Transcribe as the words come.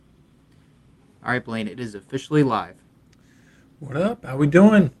All right, Blaine, it is officially live. What up? How we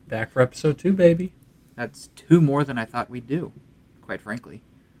doing? Back for episode 2, baby. That's two more than I thought we'd do, quite frankly.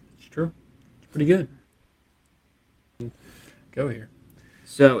 It's true. It's pretty good. Go here.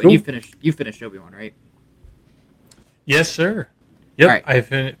 So, and Cool. you finished Obi-Wan, right? Yes, sir. All Yep, right. I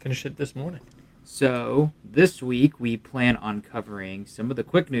finished it this morning. So, this week we plan on covering some of the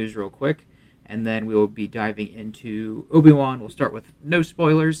quick news real quick, and then we will be diving into Obi-Wan. We'll start with no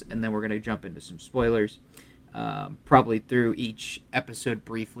spoilers, and then we're going to jump into some spoilers. Probably through each episode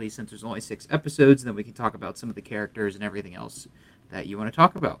briefly, since there's only 6 episodes, and then we can talk about some of the characters and everything else that you want to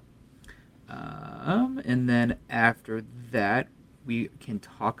talk about. And then after that, we can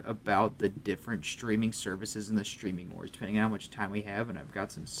talk about the different streaming services and the streaming wars, depending on how much time we have. And I've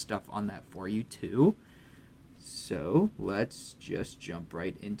got some stuff on that for you too. So let's just jump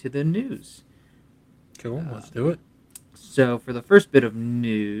right into the news. Cool. Let's do it. So for the first bit of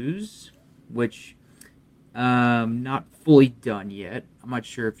news, which not fully done yet. I'm not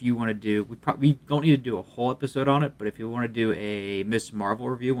sure if you want to do. We don't need to do a whole episode on it, but if you want to do a Miss Marvel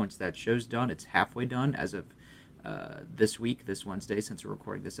review once that show's done, it's halfway done as of this week, this Wednesday, since we're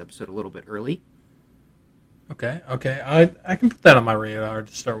recording this episode a little bit early. Okay. I can put that on my radar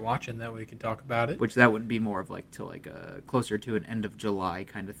to start watching. That way we can talk about it. Which that would be more of like to like a closer to an end of July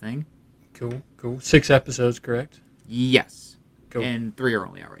kind of thing. Cool. 6 episodes, correct? Yes. Cool. And 3 are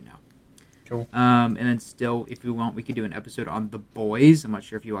only out right now. Cool. And then still, if you want, we could do an episode on The Boys. I'm not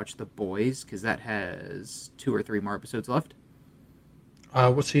sure if you watched The Boys, because that has 2 or 3 more episodes left.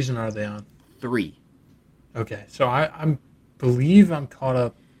 What season are they on? 3. Okay, so I believe I'm caught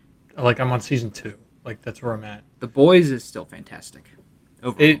up. Like I'm on season 2. Like that's where I'm at. The Boys is still fantastic.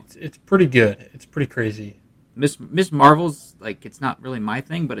 Overall. It's pretty good. It's pretty crazy. Miss Marvel's like it's not really my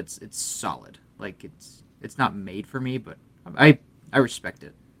thing, but it's solid. Like it's not made for me, but I respect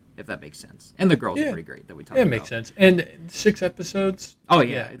it, if that makes sense. And the girls are pretty great that we talked about. It makes sense. And 6 episodes. Oh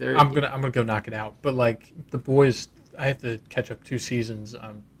yeah, I'm gonna go knock it out. But like The Boys, I have to catch up 2 seasons.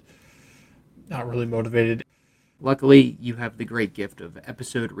 I'm not really motivated. Luckily, you have the great gift of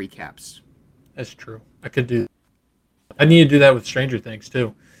episode recaps. That's true. I could do. I need to do that with Stranger Things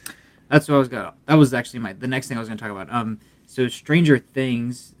too. That's what I was gonna. That was actually the next thing I was gonna talk about. So Stranger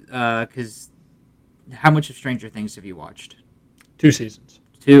Things, because how much of Stranger Things have you watched? 2 seasons.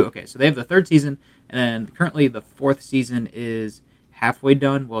 2. Okay, so they have the 3rd season, and currently the 4th season is halfway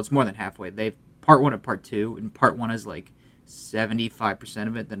done. Well, it's more than halfway. They've part 1 and part 2, and part 1 is like 75%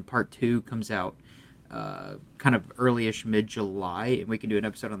 of it. Then part 2 comes out kind of early-ish mid-July, and we can do an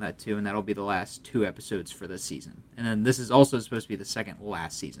episode on that too, and that'll be the last 2 episodes for this season. And then this is also supposed to be the second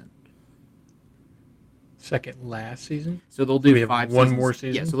last season. Second last season? So they'll do we have 5 one seasons. more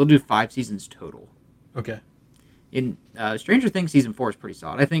season? Yeah, so they'll do 5 seasons total. Okay. In Stranger Things season 4 is pretty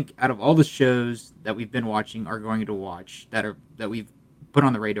solid. I think out of all the shows that we've been watching, are going to watch that we've put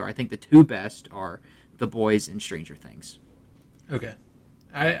on the radar, I think the 2 best are The Boys and Stranger Things. Okay.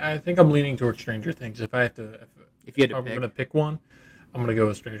 I think I'm leaning towards Stranger Things. If I have to, if you had to I'm pick, going to pick one, I'm going to go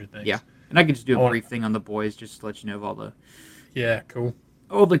with Stranger Things. Yeah, and I could just do a brief thing on The Boys, just to let you know of all the cool.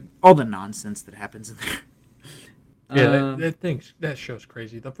 all the nonsense that happens in there. Yeah, that show's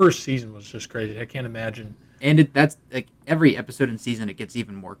crazy. The first season was just crazy. I can't imagine. And that's like every episode and season, it gets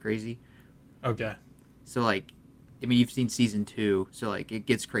even more crazy. Okay. So like, I mean, you've seen season 2, so like it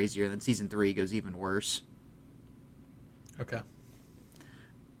gets crazier. Then season 3 goes even worse. Okay.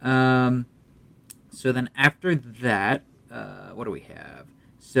 So then after that, what do we have?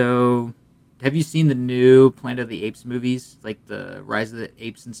 So, have you seen the new Planet of the Apes movies, like the Rise of the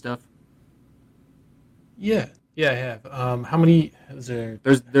Apes and stuff? Yeah, I have. How many is there?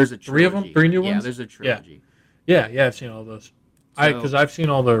 There's a trilogy. 3 of them, 3 new ones. Yeah, there's a trilogy. Yeah, I've seen all those. Because I've seen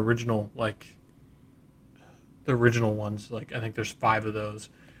all the original, like the original ones. Like I think there's 5 of those,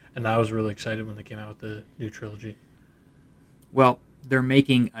 and I was really excited when they came out with the new trilogy. Well, they're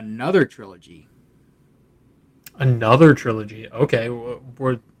making another trilogy. Another trilogy. Okay.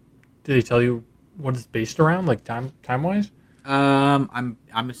 Did they tell you what it's based around, like time wise? I'm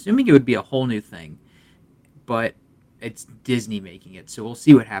assuming it would be a whole new thing, but it's Disney making it, so we'll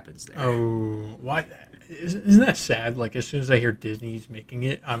see what happens there. Oh, why? Isn't that sad? Like as soon as I hear Disney's making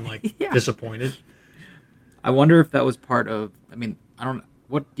it, I'm like disappointed. I wonder if that was part of. I mean, I don't.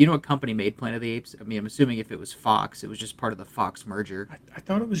 What do you know? What company made Planet of the Apes? I mean, I'm assuming if it was Fox, it was just part of the Fox merger. I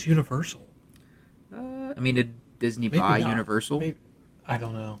thought it was Universal. I mean, did Disney buy Universal? Maybe, I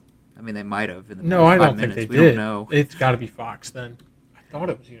don't know. I mean, they might have. No, I don't think they we did. Don't know. It's got to be Fox then. I thought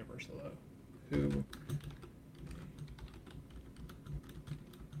it was Universal though. Who?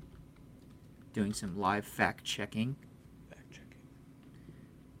 Doing some live fact checking.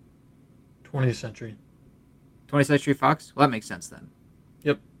 20th Century. 20th Century Fox? Well, that makes sense then.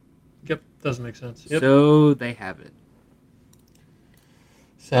 Yep, does make sense. Yep. So they have it.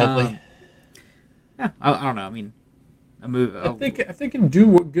 Sadly. Yeah, I don't know. I mean, a movie. I think it can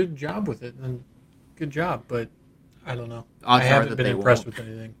do a good job with it, and good job, but I don't know. I haven't been impressed with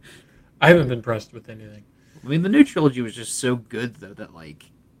anything. I haven't been impressed with anything. I mean, the new trilogy was just so good, though, that, like,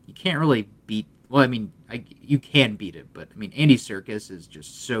 you can't really beat... Well, I mean, you can beat it, but, I mean, Andy Serkis is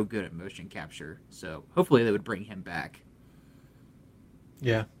just so good at motion capture, so hopefully they would bring him back.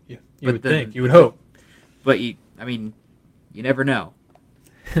 Yeah. You would think. You would hope. But, you never know.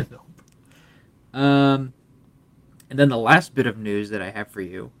 No. And then the last bit of news that I have for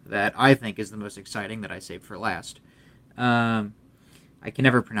you that I think is the most exciting that I saved for last. I can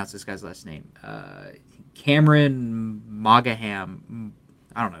never pronounce this guy's last name. Cameron Mogaham.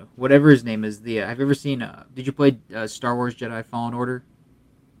 I don't know. Whatever his name is. Have you ever seen... did you play Star Wars Jedi Fallen Order?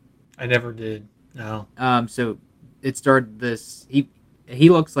 I never did. No. So it started this... He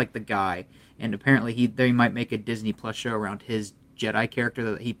looks like the guy, and apparently they might make a Disney Plus show around his Jedi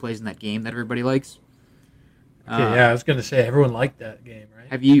character that he plays in that game that everybody likes. Okay, I was going to say, everyone liked that game, right?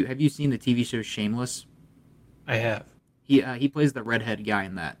 Have you seen the TV show Shameless? I have. He plays the redhead guy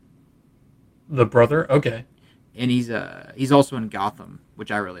in that. The brother? Okay. And he's also in Gotham, which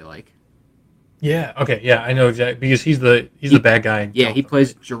I really like. Yeah, okay, yeah, I know exactly, because he's the bad guy in Gotham, he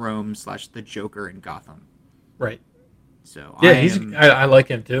plays right? Jerome / the Joker in Gotham. Right. So yeah, I like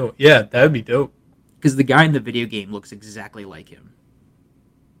him too. Yeah, that would be dope. Because the guy in the video game looks exactly like him.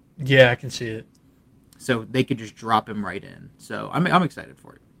 Yeah, I can see it. So they could just drop him right in. So I'm excited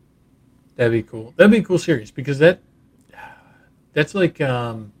for it. That'd be cool. That'd be a cool series because that's like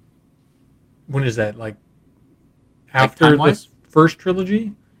when is that, like after the first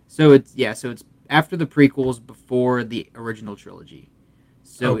trilogy? So it's after the prequels, before the original trilogy.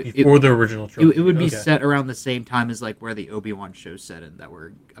 So before the original trilogy. It would be set around the same time as like where the Obi-Wan show's set in that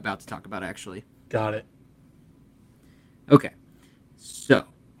we're about to talk about actually. Got it. Okay. So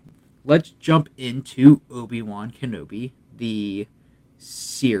let's jump into Obi-Wan Kenobi, the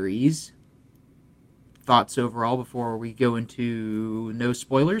series. Thoughts overall before we go into no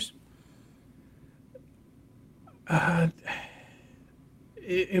spoilers?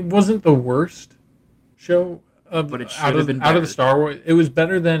 It wasn't the worst show but it should have been better. Out of the Star Wars. It was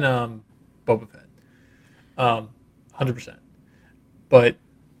better than Boba Fett, 100%. But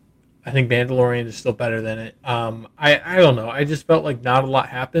I think Mandalorian is still better than it. I don't know. I just felt like not a lot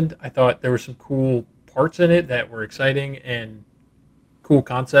happened. I thought there were some cool parts in it that were exciting and cool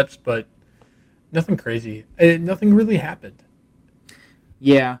concepts, but nothing crazy. Nothing really happened.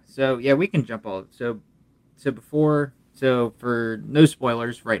 Yeah. So we can jump all. So for no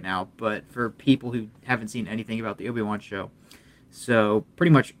spoilers right now, but for people who haven't seen anything about the Obi-Wan show, so pretty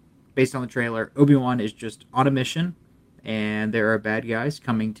much based on the trailer, Obi-Wan is just on a mission, and there are bad guys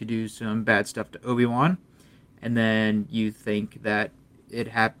coming to do some bad stuff to Obi-Wan, and then you think that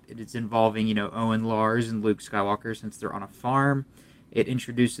it's involving Owen Lars and Luke Skywalker since they're on a farm. It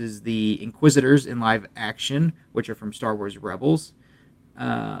introduces the Inquisitors in live action, which are from Star Wars Rebels.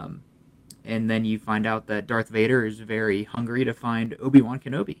 And then you find out that Darth Vader is very hungry to find Obi-Wan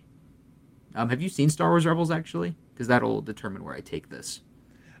Kenobi. Have you seen Star Wars Rebels, actually? Because that'll determine where I take this.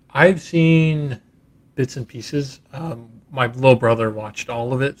 I've seen bits and pieces. My little brother watched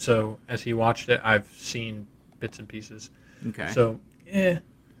all of it, so as he watched it, I've seen bits and pieces. Okay. So, yeah.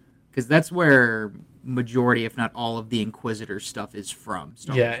 Because that's where majority, if not all, of the Inquisitor stuff is from.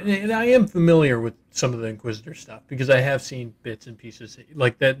 And I am familiar with some of the Inquisitor stuff because I have seen bits and pieces.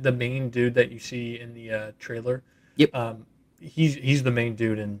 Like the main dude that you see in the trailer. Yep. He's the main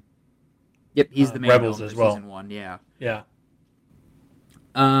dude in. Yep, he's the main Rebels as well. Season 1, yeah. Yeah.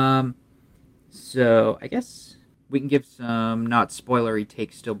 So I guess we can give some not spoilery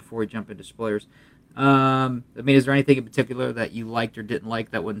takes still before we jump into spoilers. Is there anything in particular that you liked or didn't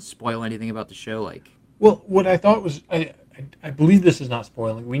like that wouldn't spoil anything about the show? Well, what I thought was, I believe this is not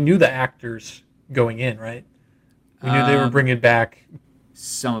spoiling. We knew the actors going in, right? We knew they were bringing back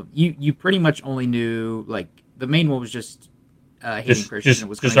some. You pretty much only knew the main one was just Hayden Christensen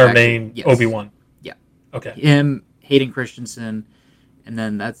was just our main Obi-Wan. Yeah. Okay. Him, Hayden Christensen, and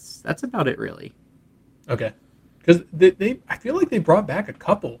then that's about it really. Okay. Because I feel like they brought back a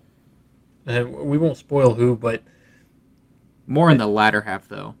couple. We won't spoil who, but more in the latter half,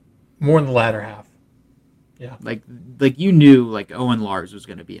 though. More in the latter half. Yeah. Like you knew Owen Lars was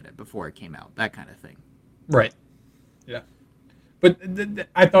going to be in it before it came out, that kind of thing. Right. Yeah. But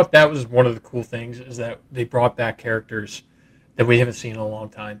I thought that was one of the cool things is that they brought back characters that we haven't seen in a long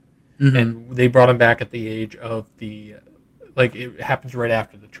time, and they brought them back at the age of the like it happens right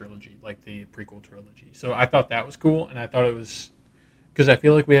after the trilogy, like the prequel trilogy. So I thought that was cool, and I thought it was because I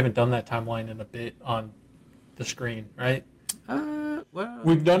feel like we haven't done that timeline in a bit on the screen, right? Well,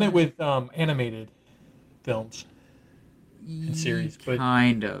 We've done it with animated films and series, but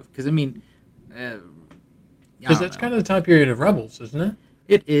kind of, because I mean, I because don't that's know. kind of the time period of Rebels, isn't it?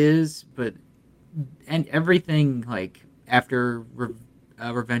 It is, but and everything like after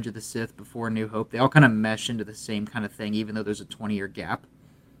Revenge of the Sith, before New Hope, they all kind of mesh into the same kind of thing, even though there's a 20-year gap.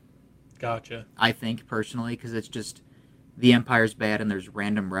 Gotcha. I think personally, because it's just the Empire's bad and there's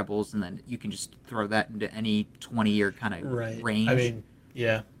random rebels, and then you can just throw that into any 20-year kind of Right. I range. mean,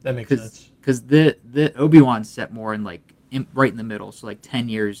 yeah, that makes Because sense. the Obi-Wan set more in like right in the middle, so like 10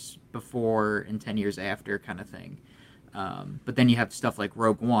 years before and 10 years after kind of thing. But then you have stuff like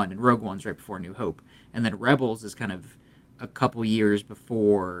Rogue One, and Rogue One's right before New Hope, and then Rebels is kind of a couple years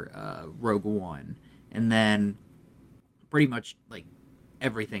before Rogue One, and then pretty much like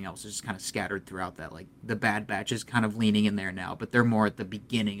everything else is just kind of scattered throughout that. Like the Bad Batch is kind of leaning in there now, but they're more at the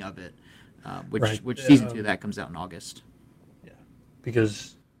beginning of it. Which Right. season two of that comes out in August. Yeah.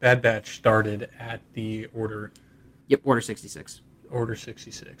 Because Bad Batch started at the Yep, Order 66. Order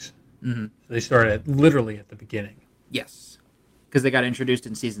 66. Mm-hmm. So they started literally at the beginning. Yes, because they got introduced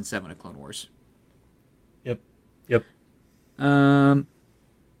in season 7 of Clone Wars. Yep. Yep. Um,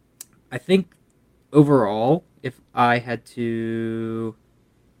 I think overall, if I had to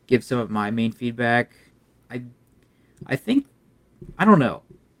give some of my main feedback, I I think I don't know.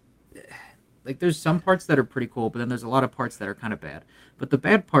 Like there's some parts that are pretty cool, but then there's a lot of parts that are kind of bad. But the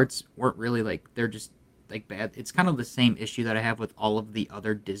bad parts weren't really like they're just like bad. It's kind of the same issue that I have with all of the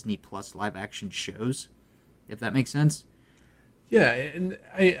other Disney Plus live action shows, if that makes sense. Yeah, and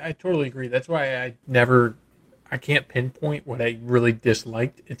I totally agree. That's why I can't pinpoint what I really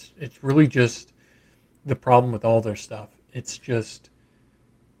disliked. It's really just the problem with all their stuff. It's just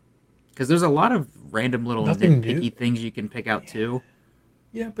Because there's a lot of random little nothing new. nitpicky things you can pick out Yeah, too.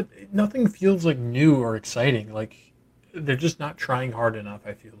 yeah, but nothing feels like new or exciting. Like they're just not trying hard enough,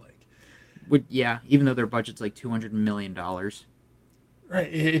 I feel like. Yeah, even though their budget's like $200 million.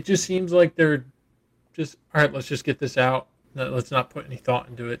 Right. It just seems like they're just all right, let's just get this out. Let's not put any thought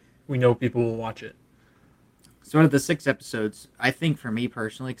into it. We know people will watch it. So out of the 6 episodes, I think for me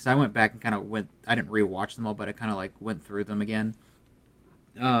personally, because I went back and kind of I didn't rewatch them all, but I kind of like went through them again.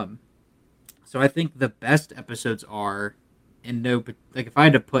 Um, so I think the best episodes are in no like if I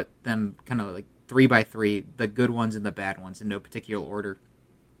had to put them kind of like three by three, the good ones and the bad ones in no particular order.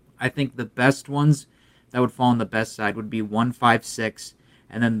 I think the best ones that would fall on the best side would be 1, 5, 6,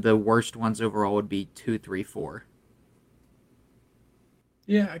 and then the worst ones overall would be 2, 3, 4.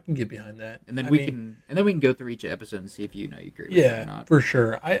 Yeah, I can get behind that. And then I we mean, can go through each episode and see if you agree with it or yeah, not. for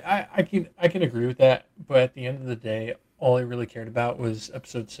sure. I can agree with that. But at the end of the day, all I really cared about was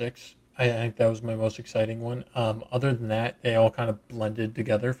episode 6. I think that was my most exciting one. Other than that, they all kind of blended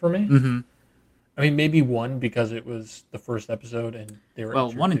together for me. Mm-hmm. I mean, maybe one because it was the first episode and they were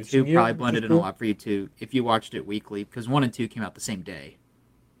Well, 1 and 2 introducing you, probably which was blended in a cool. lot for you too if you watched it weekly because 1 and 2 came out the same day.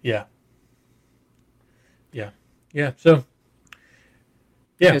 Yeah, yeah, yeah. So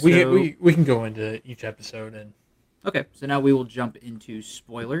yeah, Okay, so we can go into each episode and so now we will jump into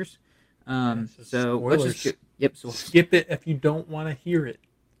spoilers. yeah, so So let's just spoilers. yep. So Skip it if you don't want to hear it.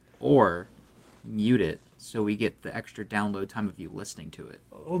 or mute it so we get the extra download time of you listening to it,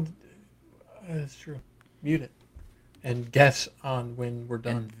 Oh, that's true. Mute it and guess on when we're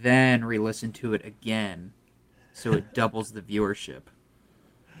done. and then re-listen to it again, so it doubles the viewership.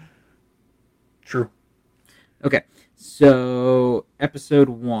 True. Okay, so episode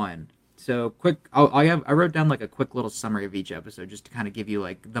 1. So quick, I wrote down like a quick little summary of each episode just to kind of give you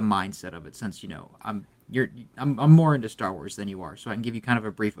like the mindset of it, since I'm more into Star Wars than you are, so I can give you kind of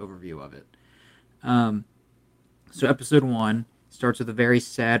a brief overview of it. So episode 1 starts with a very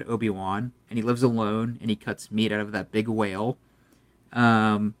sad Obi-Wan, and he lives alone, and he cuts meat out of that big whale.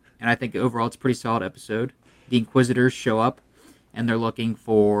 And I think overall it's a pretty solid episode. The Inquisitors show up, and they're looking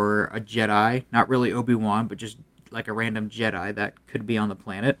for a Jedi, not really Obi-Wan, but just like a random Jedi that could be on the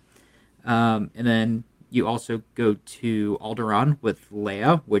planet. And then you also go to Alderaan with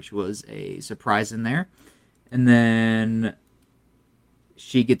Leia, which was a surprise in there. And then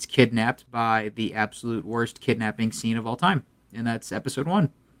she gets kidnapped by the absolute worst kidnapping scene of all time. And that's episode 1.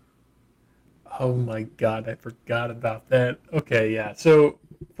 Oh my god, I forgot about that. Okay, yeah. So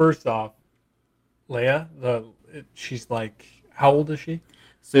first off, Leia, she's like, how old is she?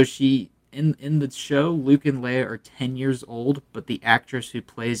 So she in the show, Luke and Leia are 10 years old, but the actress who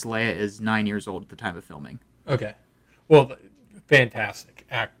plays Leia is 9 years old at the time of filming. Okay, well, fantastic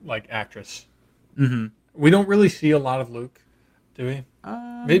actress. Mm-hmm. We don't really see a lot of Luke, do we?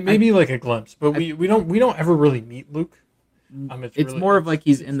 I, Maybe like a glimpse, but I we don't ever really meet Luke. It's it's really more of like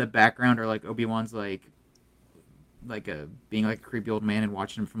he's in it's the background, or like Obi-Wan's like a being like a creepy old man and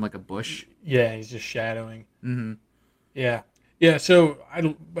watching him from like a bush. yeah, he's just shadowing. Mm-hmm. Yeah, yeah.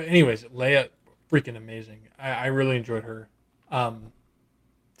 But anyways, Leia, freaking amazing. I really enjoyed her. Um,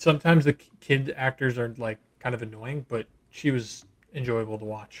 Sometimes the kid actors are like kind of annoying, but she was enjoyable to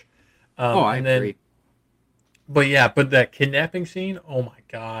watch. Oh, I And then, agree. but yeah, but that kidnapping scene, oh my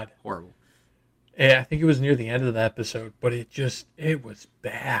god. Horrible. Yeah, I think it was near the end of the episode, but it was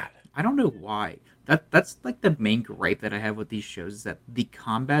bad. I don't know why. That's like the main gripe that I have with these shows is that the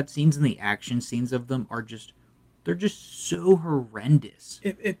combat scenes and the action scenes of them are just they're just so horrendous.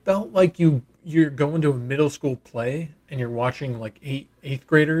 It felt like you're going to a middle school play and you're watching like eighth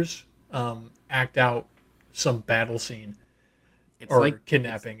graders act out some battle scene It's or like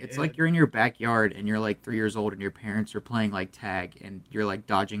kidnapping. it's like you're in your backyard and you're like 3 years old and your parents are playing like tag and you're like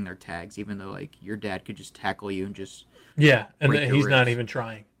dodging their tags even though like your dad could just tackle you and just Yeah, and break your he's not ribs. even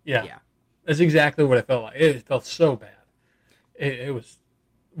trying. Yeah, Yeah. that's exactly what it felt like. It felt so bad. It was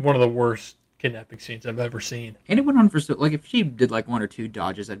one of the worst kidnapping scenes I've ever seen. And it went on for so like if she did like one or two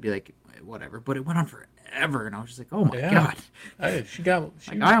dodges, I'd be like whatever. But it went on forever, and I was just like, oh my Yeah, god! she got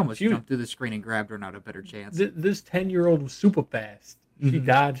Like I almost she jumped through the screen and grabbed her, not a better chance. this 10-year-old was super fast. She Hmm.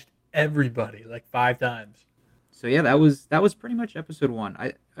 dodged everybody like 5 times. So yeah, that was pretty much episode one.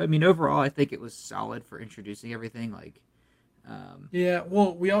 I mean overall, I think it was solid for introducing everything. Like, Yeah,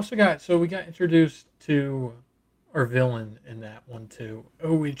 well, we got introduced to our villain in that one too.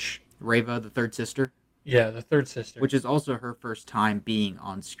 Oh, which Reva, the third sister, yeah, the third sister. which is also her first time being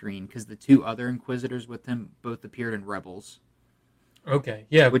on screen because the two other Inquisitors with him both appeared in Rebels, Okay,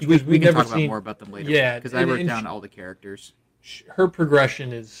 yeah, which because we we've can never talk about seen. more about them later. Yeah, Because I wrote and down all the characters. her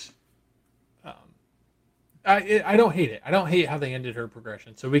progression is. Um, I don't hate it. I don't hate how they ended her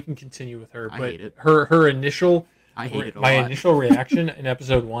progression. So we can continue with her. I But hate it. her initial I hate it a my lot. initial reaction in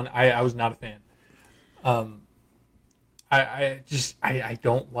episode one, I was not a fan. Um, I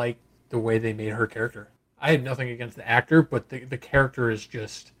don't like the way they made her character. I have nothing against the actor, but the character is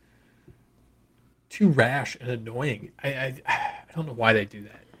just too rash and annoying. I don't know why they do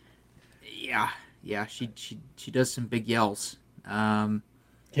that. Yeah, yeah, she does some big yells. Um,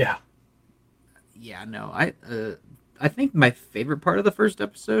 Yeah. yeah, no, I think my favorite part of the first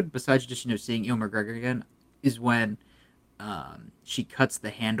episode, besides just seeing Ewan McGregor again, is when she cuts the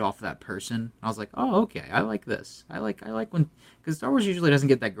hand off that person. I was like, oh, okay, I like this. I like when because Star Wars usually doesn't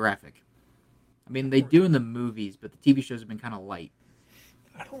get that graphic. I mean, they do in the movies, but the TV shows have been kind of light.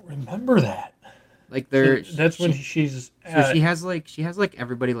 I don't remember that. Like So they're that's when she, she's so at, she has like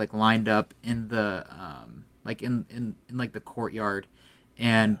everybody like lined up in the like in like the courtyard,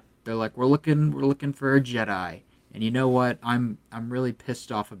 and they're like we're looking for a Jedi, and you know what I'm really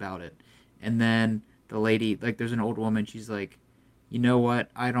pissed off about it, and then the lady like there's an old woman, she's like, you know what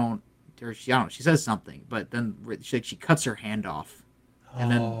I don't know, she says something, but then she cuts her hand off,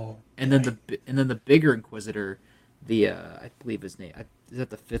 and then oh, and then the bigger Inquisitor, the I believe his name is that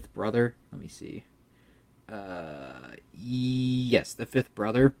the fifth brother. Let me see. Yes, the fifth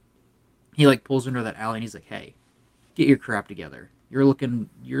brother. He like pulls into that alley and he's like, "Hey, get your crap together. You're looking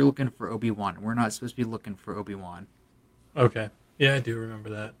for Obi-Wan. We're not supposed to be looking for Obi-Wan." okay. Yeah, I do remember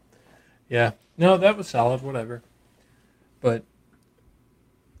that. Yeah. No, that was solid, whatever. But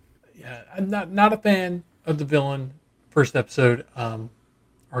yeah, I'm not a fan of the villain first episode,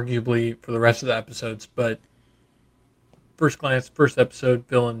 arguably for the rest of the episodes, but first glance, first episode,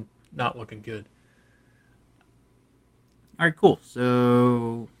 villain not looking good. All right, cool.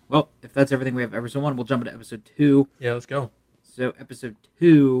 So, well, if that's everything we have episode one, we'll jump into episode two. Yeah, let's go. So, episode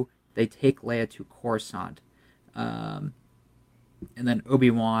two, they take Leia to Coruscant, um, and then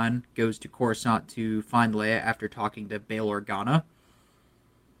Obi-Wan goes to Coruscant to find Leia after talking to Bail Organa.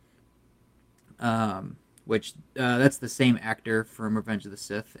 Which that's the same actor from Revenge of the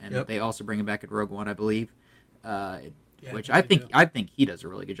Sith, and Yep. they also bring him back in Rogue One, I believe. Uh, Yeah, which they do. I think he does a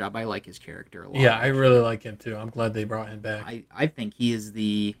really good job. I like his character a lot. Yeah, I really like him too. I'm glad they brought him back. I think he is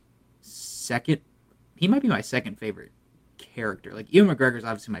the second. He might be my second favorite character. Like Ewan McGregor is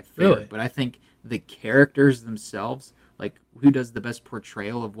obviously my favorite, Really? but I think the characters themselves, like who does the best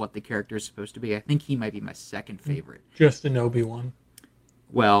portrayal of what the character is supposed to be, I think he might be my second favorite. Just an Obi-Wan.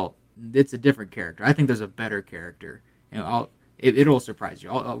 Well, it's a different character. I think there's a better character. It'll surprise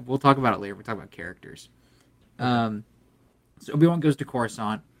you. We'll talk about it later. We'll talk about characters. So Obi-Wan goes to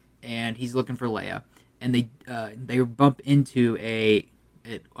Coruscant, and he's looking for Leia, and they bump into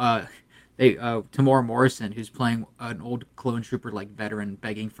Tamora Morrison, who's playing an old clone trooper like veteran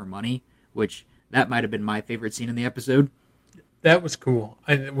begging for money, which That might have been my favorite scene in the episode. That was cool.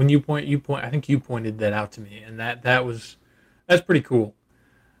 When you point. I think you pointed that out to me, and that's pretty cool.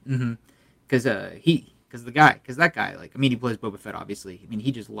 Mm-hmm. Because that guy, like, I mean, he plays Boba Fett, obviously. I mean,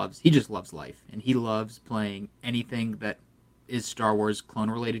 he just loves life, and he loves playing anything that is Star Wars clone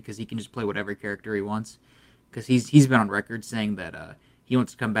related, because he can just play whatever character he wants. Because he's been on record saying that he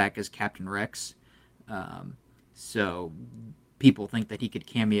wants to come back as Captain Rex. So people think that he could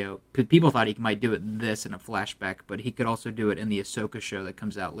cameo. People thought he might do it in this in a flashback, but he could also do it in the Ahsoka show that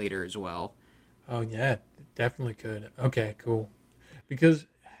comes out later as well. Oh yeah, definitely could. Okay, cool. Because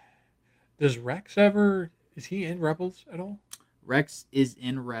does Rex ever is he in Rebels at all? Rex is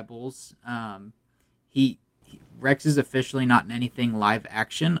in Rebels. Rex is officially not in anything live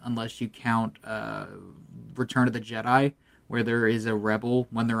action unless you count Return of the Jedi, where there is a rebel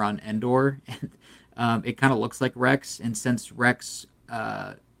when they're on Endor. It kind of looks like Rex, and since Rex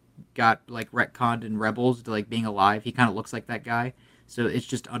got like retconned in Rebels to like being alive, he kind of looks like that guy. So it's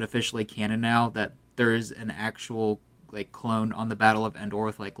just unofficially canon now that there is an actual like clone on the Battle of Endor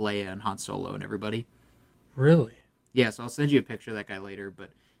with like Leia and Han Solo and everybody. Really? Yeah, so I'll send you a picture of that guy later. But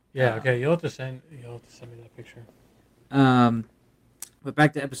Yeah. uh, Okay. You'll have to send me that picture. um, but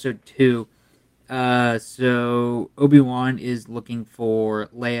back to episode 2. So Obi-Wan is looking for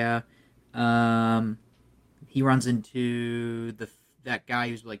Leia. Um, he runs into that guy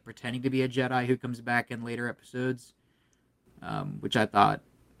who's like pretending to be a Jedi who comes back in later episodes, which I thought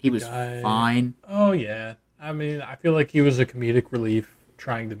he was Guy. fine. Oh yeah. I mean, I feel like he was a comedic relief,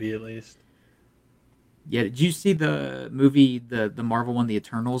 trying to be at least. Yeah, did you see the movie, the Marvel one, The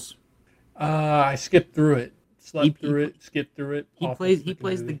Eternals? I skipped through it, He slept he through it, skipped through it. he Awful plays he freaking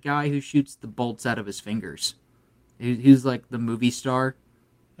plays the movie. guy who shoots the bolts out of his fingers. Who's like the movie star.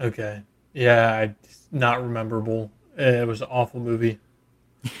 Okay. Yeah, not rememberable. It was an awful movie.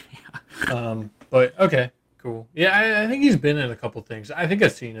 But okay, cool. Yeah, I think he's been in a couple things. I think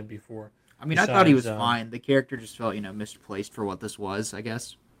I've seen him before. I mean, I thought he Besides, was fine. The character just felt, misplaced for what this was, I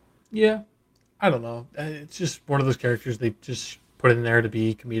guess. yeah, I don't know. It's just one of those characters they just put in there to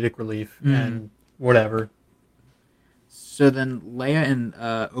be comedic relief Mm. and whatever. So then Leia and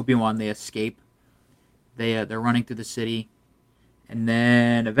Obi-Wan, they escape. They're running through the city, and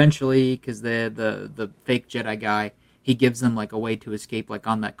then eventually, because the fake Jedi guy, he gives them like a way to escape, like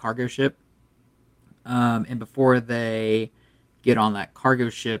on that cargo ship. And before they get on that cargo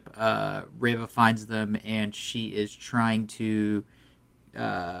ship, Reva finds them, and she's trying to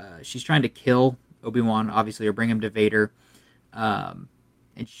kill Obi-Wan, obviously, or bring him to Vader. And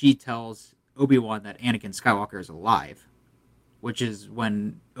she tells Obi-Wan that Anakin Skywalker is alive, which is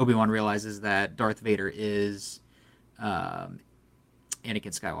when Obi-Wan realizes that Darth Vader is um,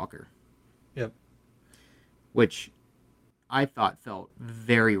 Anakin Skywalker, Yep. which I thought felt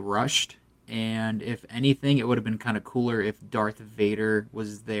very rushed. And if anything, it would have been kind of cooler if Darth Vader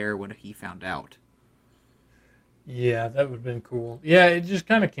was there when he found out. Yeah, that would have been cool. Yeah, it just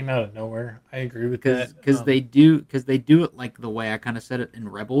kind of came out of nowhere. I agree with that. Because they do it like the way I kind of said it in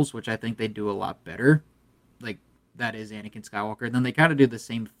Rebels, which I think they do a lot better. Like that is Anakin Skywalker. And then they kind of do the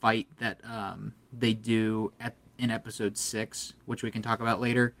same fight that they do in Episode 6, which we can talk about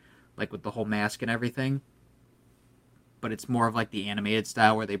later, like with the whole mask and everything. But it's more of like the animated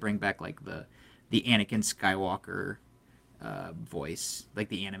style where they bring back like the Anakin Skywalker voice, like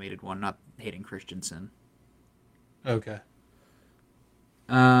the animated one, not Hayden Christensen. Okay.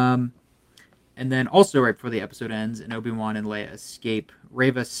 Um, and then also right before the episode ends and Obi-Wan and Leia escape,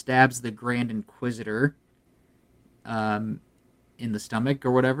 Reva stabs the Grand Inquisitor um, in the stomach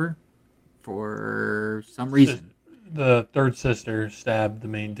or whatever for some Sis- reason. the third sister stabbed the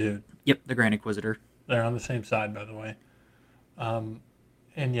main dude. Yep, the Grand Inquisitor. They're on the same side, by the way. Um,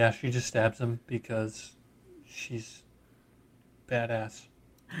 and yeah, she just stabs him because she's badass.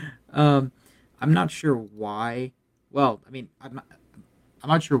 Um, I'm not sure why. Well, I mean, I'm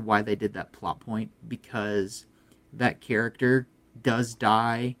not sure why they did that plot point because that character does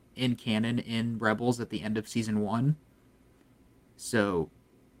die in canon in Rebels at the end of season 1. So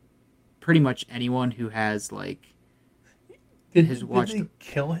pretty much anyone who has like has Did watched they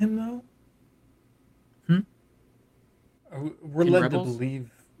kill him though? Hmm? We're In led to Rebels. believe.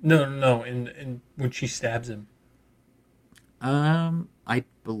 No, no, no. In when she stabs him. I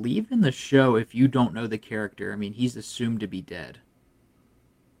believe in the show. If you don't know the character, I mean, he's assumed to be dead.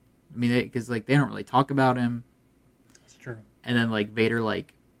 I mean, because like they don't really talk about him, That's true. and then like Vader,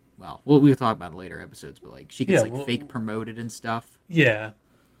 like, well, we'll talk about it in later episodes, but like she gets Yeah. like fake promoted and stuff. Yeah.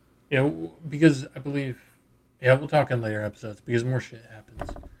 Yeah. Because I believe. Yeah, we'll talk in later episodes because more shit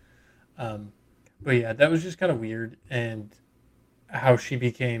happens. Um, but yeah, that was just kind of weird, and how she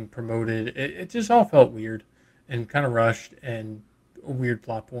became promoted. It just all felt weird and kind of rushed and a weird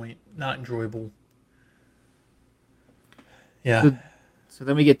plot point, not enjoyable. Yeah. So, so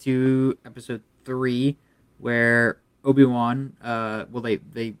then we get to episode 3, where Obi-Wan,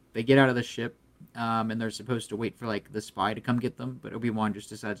 they get out of the ship, and they're supposed to wait for like the spy to come get them, but Obi-Wan just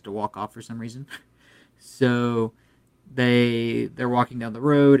decides to walk off for some reason. So they're walking down the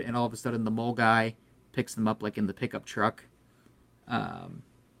road, and all of a sudden the mole guy picks them up like in the pickup truck. Um,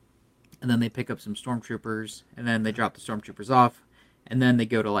 and then they pick up some stormtroopers, and then they drop the stormtroopers off, and then they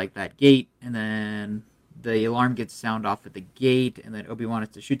go to like that gate, and then the alarm gets sound off at the gate, and then Obi-Wan has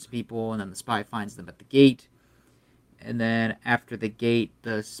to shoot some people, and then the spy finds them at the gate, and then after the gate,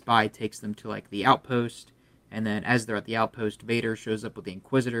 the spy takes them to like the outpost, and then as they're at the outpost, Vader shows up with the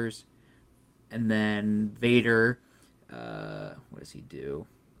Inquisitors, and then Vader, what does he do?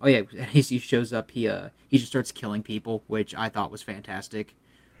 Oh yeah, he shows up. He just starts killing people, which I thought was fantastic.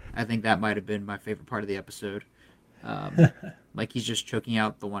 I think that might have been my favorite part of the episode. Um, like he's just choking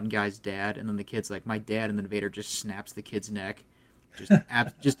out the one guy's dad, and then the kid's like, "My dad," and then Vader just snaps the kid's neck. Just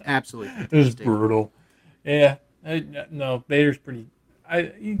absolutely It was fantastic. brutal. Yeah. No, Vader's pretty.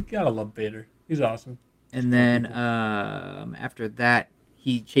 You gotta love Vader. He's awesome. Just And kill then people. after that,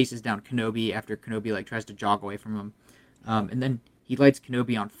 he chases down Kenobi after Kenobi like tries to jog away from him, and then he lights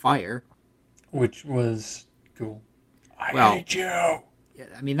Kenobi on fire. Which was cool. I Well, hate you. yeah,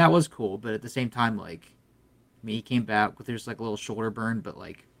 I mean that was cool, but at the same time, like, I mean, he came back with there's like a little shoulder burn, but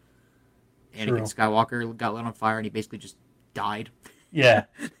like Anakin True. Skywalker got lit on fire and he basically just died. Yeah.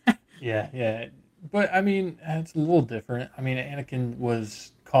 Yeah. But I mean, it's a little different. I mean, Anakin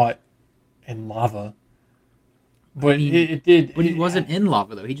was caught in lava, I but mean, it did. but he wasn't in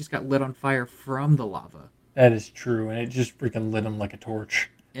lava though. He just got lit on fire from the lava. That is true, and it just freaking lit him like a torch.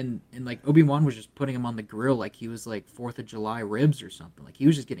 And like Obi-Wan was just putting him on the grill like he was like 4th of July ribs or something. Like he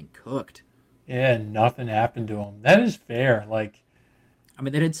was just getting cooked. Yeah, nothing happened to him. That is fair. Like, I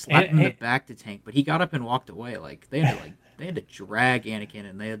mean, they did slap him in the back to tank, but he got up and walked away. Like they had to drag Anakin,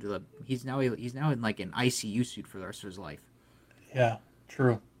 and they had to. He's now in like an ICU suit for the rest of his life. yeah,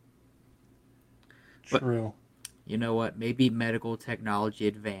 true, But true. you know what? Maybe medical technology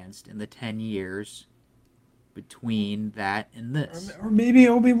advanced in the 10 years between that and this. Or maybe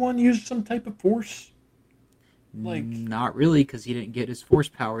Obi-Wan used some type of force. Like, Not really, because he didn't get his force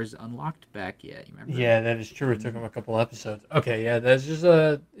powers unlocked back yet. You remember? yeah, that is true. It took him a couple episodes. Okay, yeah, that's just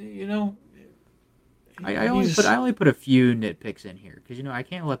a. I only put a few nitpicks in here because I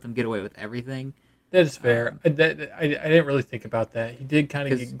can't let them get away with everything. That is fair. I didn't really think about that. He did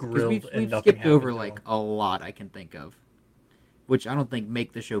kind of Because get grilled and we've nothing skipped over happened to like him. a lot I can think of, which I don't think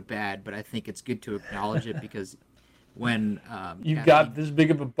make the show bad, but I think it's good to acknowledge it because when You've got this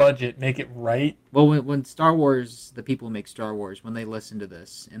big of a budget, make it right. well when Star Wars, the people who make Star Wars, when they listen to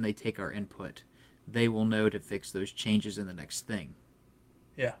this and they take our input, they will know to fix those changes in the next thing.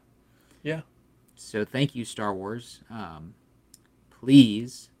 Yeah, yeah. So thank you, Star Wars.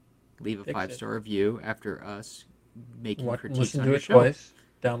 Please leave a Fix it. 5-star review after us making critiques Listen on to your it show. twice.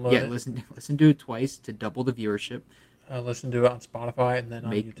 Download Yeah, it. listen to it twice to double the viewership. Listen to it on Spotify and then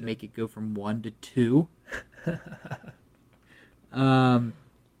on YouTube. Make it go from 1 to 2. Um,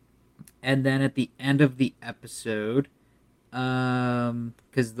 and then at the end of the episode,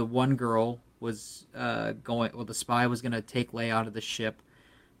 because the one girl was the spy was gonna take Leia out of the ship,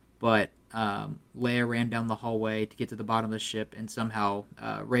 but Leia ran down the hallway to get to the bottom of the ship, and somehow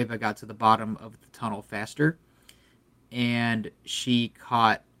Reva got to the bottom of the tunnel faster, and she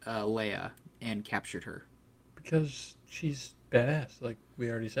caught Leia and captured her. Because she's badass, like we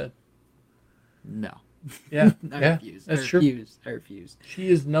already said. No. Yeah, I yeah, refuse. that's I true. refuse. I refuse. She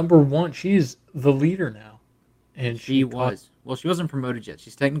is number one. She is the leader now, and She caught- was. Well, she wasn't promoted yet.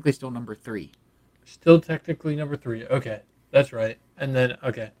 She's technically still number 3. still technically number 3. Okay, that's right. And then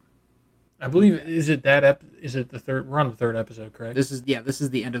I believe is it is it the third? We're on the third episode, correct? This is the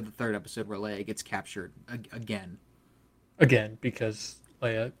end of the 3rd episode where Leia gets captured again. Again, because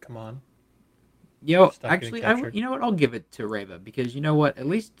Leia, come on. Stop getting Actually, captured. you know what? I'll give it to Reva because you know what? At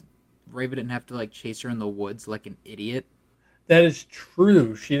least Reva didn't have to like chase her in the woods like an idiot. That is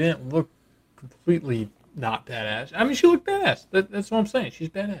true. She didn't look completely not badass. I mean, she looked badass. That's what I'm saying. She's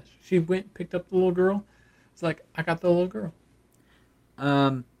badass. She went and picked up the little girl. It's like, I got the little girl.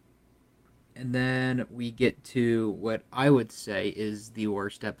 And then we get to what I would say is the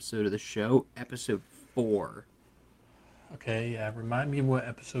worst episode of the show, episode 4. Okay, yeah. Remind me what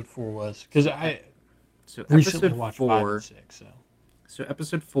episode 4 was. Because I So recently episode watched 4. 5 and 6. So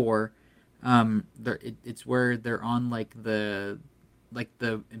episode 4, it's where they're on like the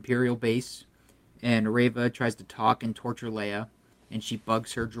Imperial base, and Reva tries to talk and torture Leia, and she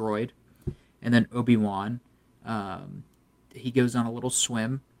bugs her droid. And then Obi-Wan, he goes on a little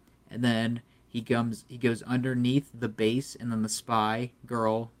swim, and then he goes underneath the base, and then the spy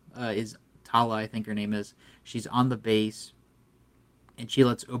girl is Tala, I think her name is. She's on the base, and she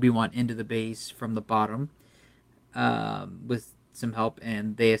lets Obi-Wan into the base from the bottom with some help,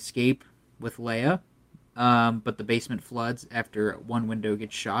 and they escape with Leia. But the basement floods after one window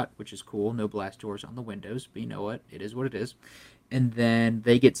gets shot, which is cool. No blast doors on the windows, but you know what? It is what it is. And then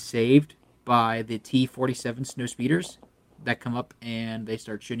they get saved by the T-47 snowspeeders that come up and they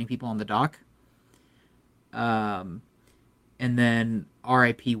start shooting people on the dock. And then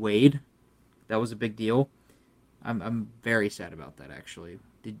R.I.P. Wade. That was a big deal. I'm very sad about that, actually.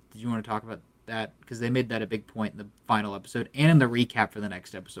 Did you want to talk about that? Because they made that a big point in the final episode and in the recap for the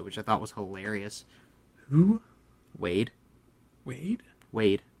next episode, which I thought was hilarious. Who? Wade. Wade?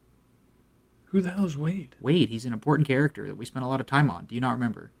 Wade. Who the hell is Wade? Wade. He's an important character that we spent a lot of time on. Do you not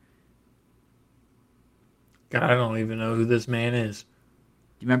remember? God, I don't even know who this man is.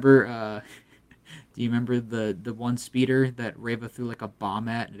 Do you remember? Do you remember the one speeder that Reva threw like a bomb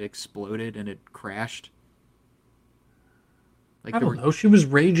at and it exploded and it crashed? Like I don't know. She was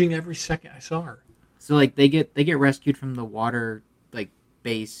raging every second I saw her. So like they get rescued from the water like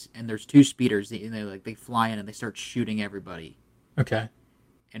base, and there's two speeders, and they fly in and they start shooting everybody. Okay.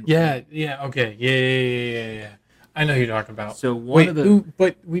 And yeah. Okay. Yeah. I know who you're talking about. So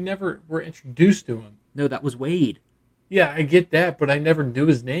but we never were introduced to him. No, that was Wade. Yeah, I get that, but I never knew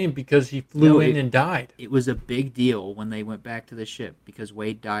his name because he flew in and died. It was a big deal when they went back to the ship because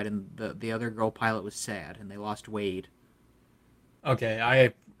Wade died, and the other girl pilot was sad, and they lost Wade.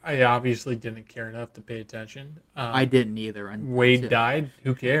 Okay, I obviously didn't care enough to pay attention. I didn't either. Wade died?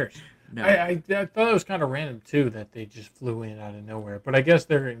 Who cares? No. I thought it was kind of random, too, that they just flew in out of nowhere. But I guess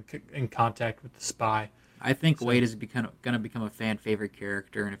they're in contact with the spy. I think Wade is going to become a fan favorite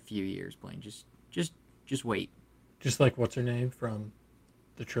character in a few years, Blaine. Just wait. Just like what's her name from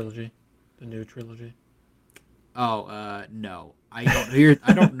the trilogy, the new trilogy. Oh, no. I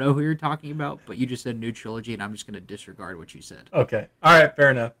don't know who you're talking about, but you just said new trilogy, and I'm just going to disregard what you said. Okay. All right.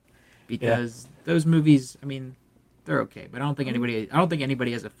 Fair enough. Because those movies, I mean, they're okay, but I don't think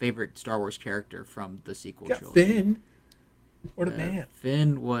anybody has a favorite Star Wars character from the sequel trilogy. Finn. What a man.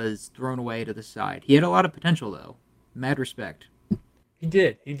 Finn was thrown away to the side. He had a lot of potential, though. Mad respect. He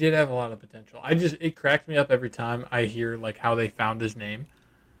did. He did have a lot of potential. It cracked me up every time I hear like how they found his name.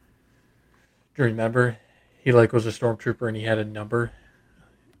 Do you remember? He was a stormtrooper and he had a number.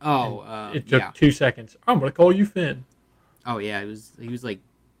 Oh, it took 2 seconds. I'm gonna call you Finn. Oh yeah, he was like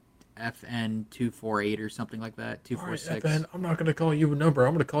FN 248 or something like that. 246. Right, FN, I'm not gonna call you a number.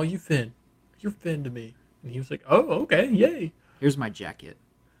 I'm gonna call you Finn. You're Finn to me. And he was like, oh, okay, yay. Here's my jacket.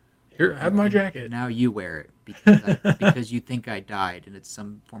 Here, have my jacket. Now you wear it because you think I died, and it's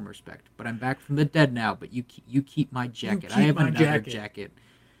some form of respect. But I'm back from the dead now. But you keep my jacket. I have another jacket.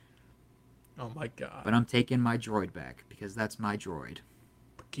 Oh my god! But I'm taking my droid back because that's my droid.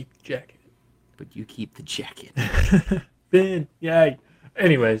 But keep the jacket. But you keep the jacket. Finn, yay!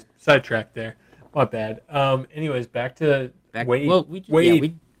 Anyways, sidetrack there. My bad. Anyways, back to Wade. Well,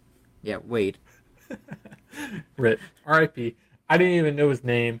 Wade. Wade. Rip. R.I.P. I didn't even know his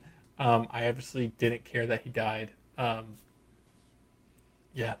name. I obviously didn't care that he died. Yeah,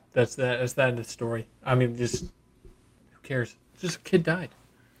 that's that. That's the end of the story. I mean, just who cares? Just a kid died.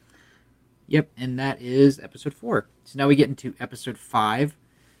 Yep, and that is episode 4. So now we get into episode 5.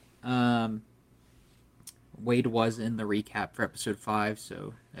 Wade was in the recap for episode 5,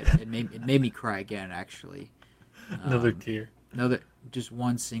 so it made me cry again. Actually, another tear. Just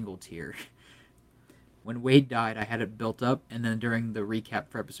one single tear. When Wade died, I had it built up, and then during the recap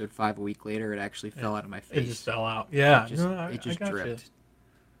for episode 5 a week later, it actually fell out of my face. It just fell out. Yeah, it just dripped.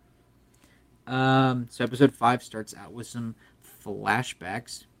 So episode 5 starts out with some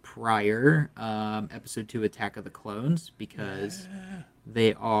flashbacks prior episode 2 Attack of the Clones, because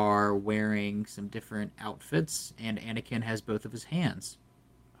they are wearing some different outfits, and Anakin has both of his hands.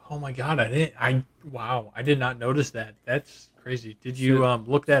 Oh my god, wow, I did not notice that. That's crazy. Did you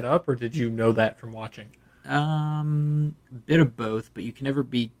look that up, or did you know that from watching? A bit of both, but you can never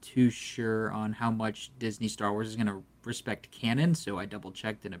be too sure on how much Disney Star Wars is going to respect canon, so I double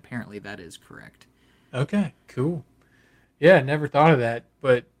checked, and apparently that is correct. Okay, cool. Yeah, I never thought of that,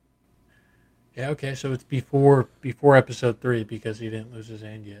 but yeah, okay, so it's before episode 3 because he didn't lose his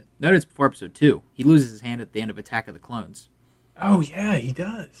hand yet. No, it's before episode 2. He loses his hand at the end of Attack of the Clones. Oh yeah, he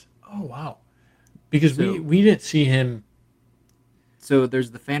does. Oh wow, because we didn't see him. So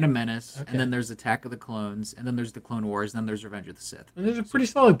there's the Phantom Menace, and then there's Attack of the Clones, and then there's the Clone Wars, and then there's Revenge of the Sith. And there's a pretty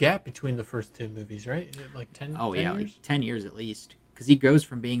solid gap between the first 2 movies, right? Is it like 10? Oh 10 yeah, years? like 10 years at least. because he goes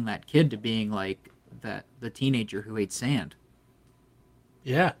from being that kid to being like the teenager who hates sand.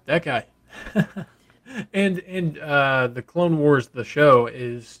 Yeah, that guy. and the Clone Wars, the show,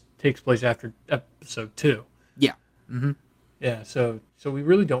 is takes place after episode 2. Yeah. Mm-hmm. Yeah, so we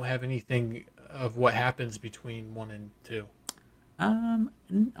really don't have anything of what happens between 1 and 2.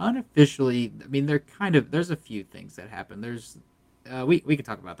 Unofficially, I mean, there's a few things that happen. There's, we could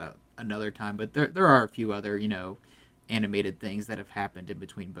talk about that another time, but there are a few other, animated things that have happened in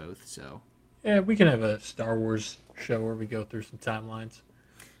between both. So, Yeah, we can have a Star Wars show where we go through some timelines.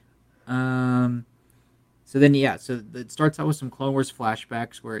 um, so then yeah, so it starts out with some Clone Wars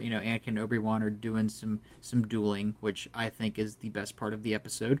flashbacks where Anakin and Obi-Wan are doing some dueling, which I think is the best part of the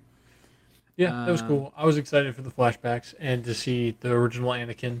episode. Yeah, that was Um, cool. I was excited for the flashbacks and to see the original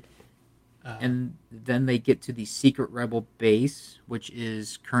Anakin. and then they get to the secret rebel base, which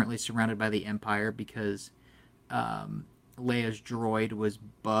is currently surrounded by the Empire because Leia's droid was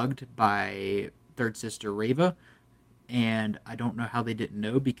bugged by third sister Reva, and I don't know how they didn't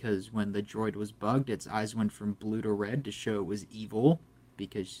know because when the droid was bugged, its eyes went from blue to red to show it was evil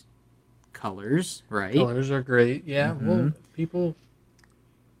because colors, right? Colors are great. Yeah, Mm-hmm. well, people,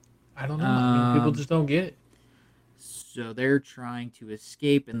 I don't know. I mean, people Um, just don't get it. so they're trying to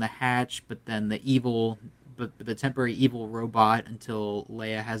escape in the hatch, but then but the temporary evil robot until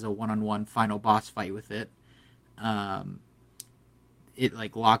Leia has a one-on-one final boss fight with it. Um, it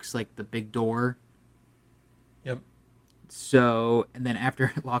like locks like the big door. Yep. So and then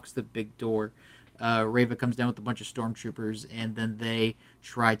after it locks the big door, Reva comes down with a bunch of stormtroopers, and then they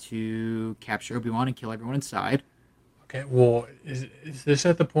try to capture Obi-Wan and kill everyone inside. Okay. Well, is this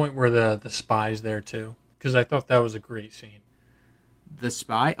at the point where the spy's there too? Because I thought that was a great scene The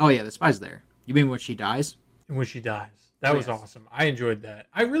spy. Oh yeah, the spy's there. You mean when she dies? when she dies. That Oh was yes. awesome. I enjoyed that.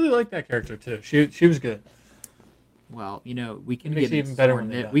 I really liked that character too. She was good. Well, we It can makes get it into even some better more when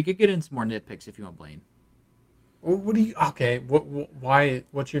they die. we could get into some more nitpicks if you want, Blaine. Well, what do you? Okay. Why?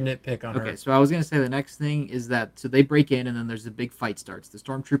 What's your nitpick on Okay, her? so I was gonna say the next thing is that so they break in and then there's a big fight starts. The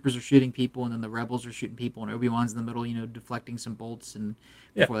stormtroopers are shooting people and then the rebels are shooting people and Obi-Wan's in the middle, deflecting some bolts and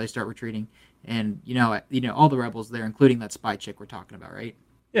Yeah. before they start retreating. And all the rebels there, including that spy chick we're talking about, right?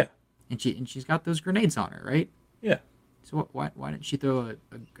 Yeah. And she's got those grenades on her, right? Yeah. So why didn't she throw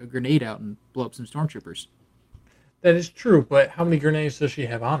a grenade out and blow up some stormtroopers? That is true. But how many grenades does she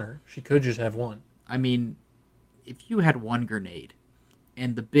have on her? She could just have one. I mean, if you had one grenade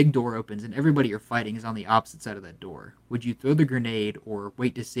and the big door opens and everybody you're fighting is on the opposite side of that door, would you throw the grenade or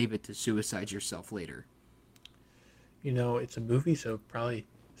wait to save it to suicide yourself later? It's a movie, so probably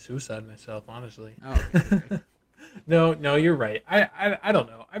suicide myself. Honestly. Oh, okay. No, you're right. I don't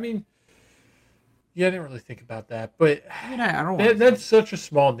know. I mean, yeah, I didn't really think about that, but I mean, I don't want that's such a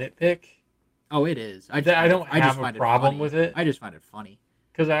small nitpick Oh, it is. that I don't I just have a find it problem funny. with it. I just find it funny.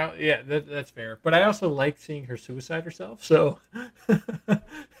 Because that's fair. But I also like seeing her suicide herself. So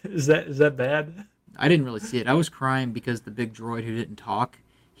is that bad? I didn't really see it. I was crying because the big droid who didn't talk,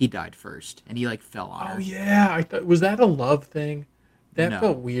 he died first, and he like fell on Oh her. yeah, I thought was that a love thing? That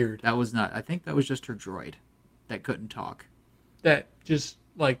felt No, weird. that was not. I think that was just her droid that couldn't talk. That just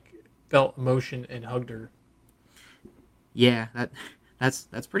like felt emotion and hugged her. Yeah, that's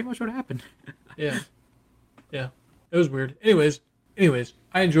pretty much what happened. Yeah, yeah, it was weird. Anyways,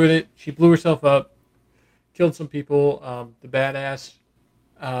 I enjoyed it. She blew herself up, killed some people. The badass,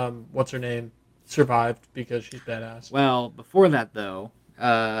 what's her name, survived because she's badass. Well, before that though,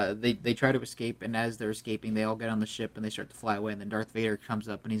 they try to escape, and as they're escaping, they all get on the ship and they start to fly away. And then Darth Vader comes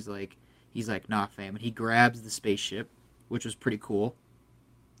up and he's like, "Nah, fam," and he grabs the spaceship, which was pretty cool.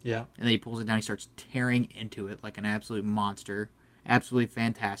 Yeah, And then he pulls it down. He starts tearing into it like an absolute monster, absolutely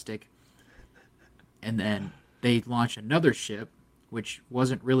fantastic. And then they launch another ship, which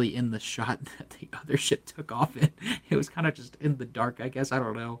wasn't really in the shot that the other ship took off in. It was kind of just in the dark, I guess. I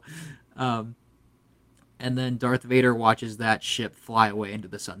don't know. Um, and then Darth Vader watches that ship fly away into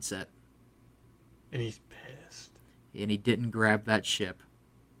the sunset. and he's pissed And he didn't grab that ship.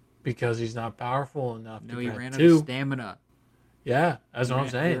 because he's not powerful enough No, to he grab ran out of two. stamina. Yeah, that's what I'm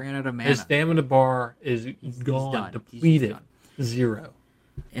He saying. ran out of mana. His stamina bar is He's gone, done. He's depleted, done. 0.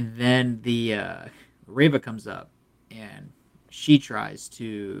 And then the Reva comes up, and she tries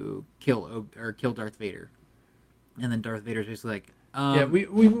to kill Darth Vader. And then Darth Vader's just like, Yeah,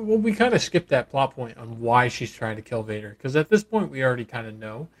 we kind of skipped that plot point on why she's trying to kill Vader because at this point we already kind of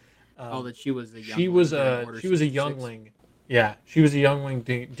know. that she was a She youngling was during a Order she was a 66. youngling. Yeah, she was a youngling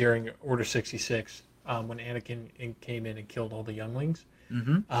during Order 66 when Anakin came in and killed all the younglings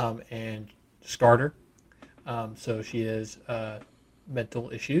and scarred her. So she has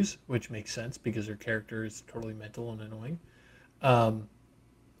mental issues, which makes sense because her character is totally mental and annoying. Um,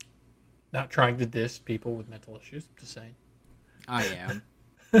 Not trying to diss people with mental issues. Just saying. I am.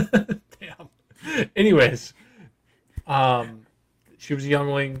 Damn. Anyways, um, she was a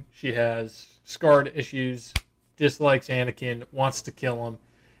youngling. She has scarred issues. Dislikes Anakin. Wants to kill him.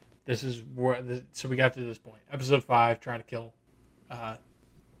 This is where. So we got to this point. Episode 5, trying to kill uh,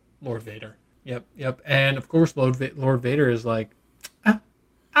 Lord Vader. Yep. And of course, Lord Vader is like, "Ah,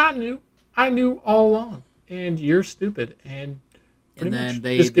 I knew all along, and you're stupid." And And pretty then much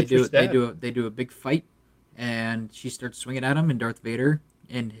they just they gets her do stabbed. they do a big fight, and she starts swinging at him, and Darth Vader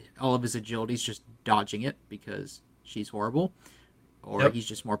and all of his agility's just dodging it because she's horrible, or Yep. he's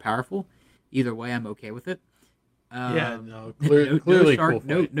just more powerful. Either way, I'm okay with it. Yeah. Um, No. no, Clearly, a cool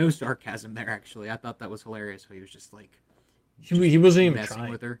fight. no sarcasm there. Actually, I thought that was hilarious. He was just He wasn't even messing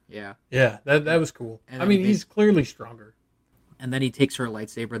trying. with her. Yeah, Yeah. That and, was cool. and I then he mean, he's clearly stronger. and then he takes her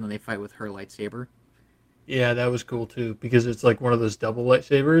lightsaber, and then they fight with her lightsaber, Yeah, that was cool too because it's like one of those double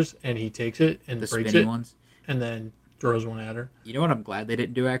lightsabers, and he takes it the and breaks spinny it, ones. and then throws one at her. You know what? I'm glad they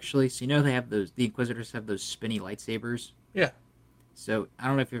didn't do actually. So you know they have those. The Inquisitors have those spinny lightsabers. Yeah. So I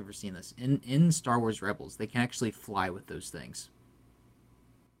don't know if you've ever seen this in Star Wars Rebels. They can actually fly with those things,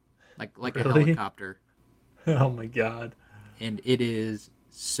 like a Really? helicopter, Oh my god, and it is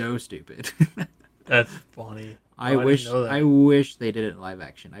so stupid. that's funny. I Oh, I wish didn't know that. I wish they did it in live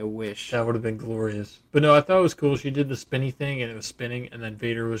action. I wish. That would have been glorious. But no, I thought it was cool. She did the spinny thing, and it was spinning, and then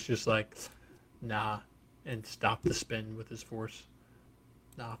Vader was just like, "Nah," and stopped the spin with his force.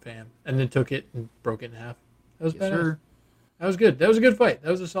 Nah, fam. And then took it and broke it in half. That was Yes, badass. sir. That was good. That was a good fight.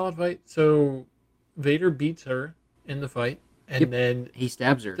 That was a solid fight. So Vader beats her in the fight, and Yep. then He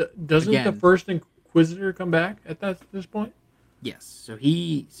stabs her. doesn't the Again. first Inquisitor come back at this point? Yes. So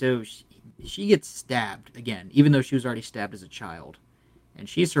she gets stabbed again, even though she was already stabbed as a child, and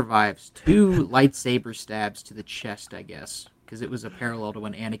she survives 2 lightsaber stabs to the chest, I guess, because it was a parallel to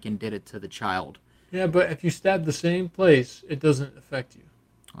when Anakin did it to the child. Yeah, but if you stab the same place, it doesn't affect you.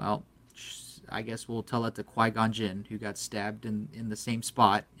 Well, I guess we'll tell that to Qui-Gon Jinn, who got stabbed in the same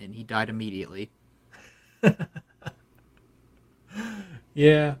spot, and he died immediately.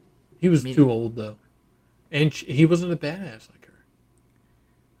 Yeah, he was I mean- too old though, and he wasn't a badass like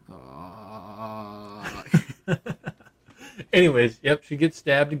Uh, her. Anyways, yep, she gets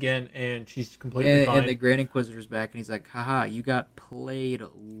stabbed again, and she's completely fine. and the Grand Inquisitor's back, and he's like, haha, you got played,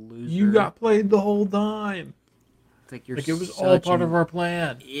 loser. You got played the whole time. It's like, you're Like it was all such part an of our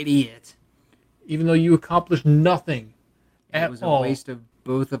plan, idiot. even though you accomplished nothing And at it was all. a waste of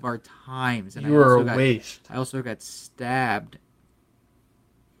both of our times. And You were also a got, waste. I also got stabbed.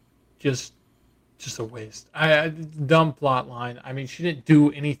 Just a waste. Dumb plot line. I mean, she didn't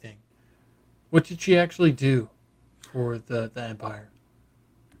do anything. What did she actually do for the Empire?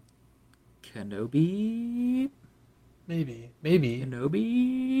 Kenobi? Maybe.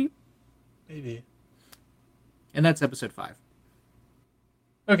 Kenobi? And that's episode 5.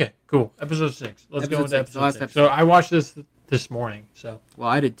 Okay, cool. Episode 6. Let's go Episode into 6, the last episode 6. So episode. I watched this morning. So Well,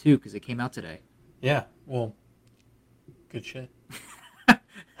 I did too, because it came out today. yeah, well, good shit.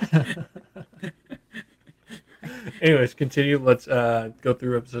 Anyways, continue. Let's go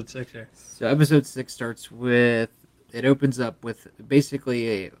through episode 6 here. So episode 6 starts with, it opens up with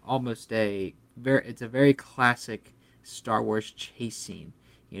basically it's a very classic Star Wars chase scene.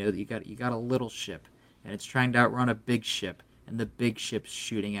 You know, you got a little ship, and it's trying to outrun a big ship, and the big ship's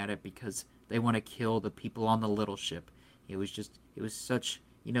shooting at it because they want to kill the people on the little ship. It was such,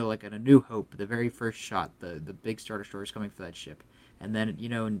 like in A New Hope, the very first shot, the big Star Destroyer is coming for that ship. And then,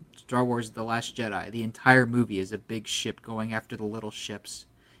 in Star Wars The Last Jedi, the entire movie is a big ship going after the little ships.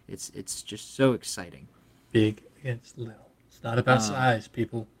 It's just so exciting. Big against little. It's not about size,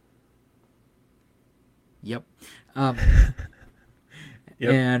 people. Yep.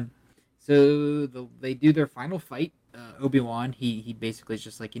 Yep. And so they do their final fight. Obi-Wan, he basically is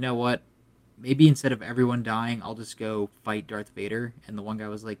just like, you know what? Maybe instead of everyone dying, I'll just go fight Darth Vader. And the one guy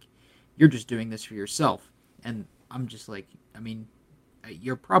was like, you're just doing this for yourself. And I'm just like, I mean,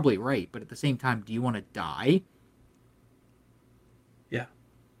 you're probably right, but at the same time, do you want to die? Yeah.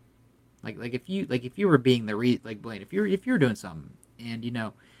 Like if you were being Blaine, if you're doing something, and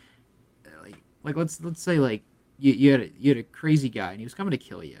like let's say like you had a crazy guy and he was coming to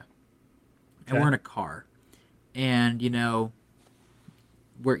kill you, and Okay. we're in a car, and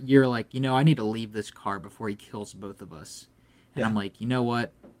where you're like, I need to leave this car before he kills both of us, and Yeah. I'm like, you know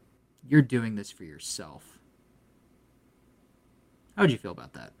what, you're doing this for yourself. How would you feel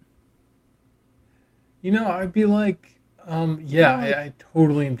about that? I'd be like, yeah, I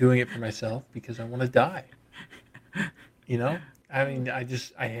totally am doing it for myself because I want to die. I mean, I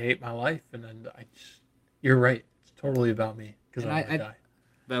hate my life, and then you're right. It's totally about me. because And I want to I die.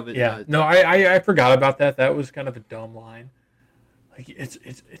 but Yeah, no, I forgot about that. That was kind of a dumb line. Like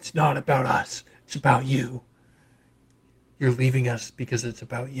it's not about us. It's about you. You're leaving us because it's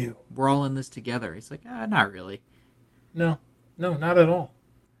about you. we're all in this together. It's like, not really. No, no, not at all.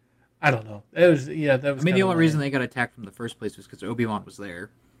 I don't know. That was that I was mean, kind the of only reason lame. they got attacked from the first place was because Obi-Wan was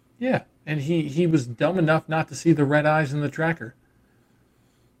there. Yeah, and he was dumb enough not to see the red eyes in the tracker.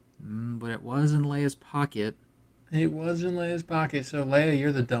 But it was in Leia's pocket. It was in Leia's pocket, so Leia,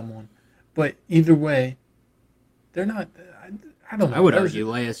 you're the dumb one. But either way, they're not. I don't I know. would There's, argue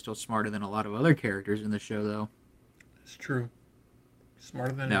Leia's still smarter than a lot of other characters in the show, though. it's true.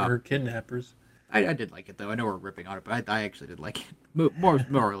 Smarter than No, her kidnappers. I did like it though. I know we're ripping on it, but I actually did like it. More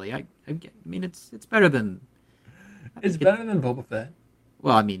morally, I mean it's better than. I It's think it. better than Boba Fett.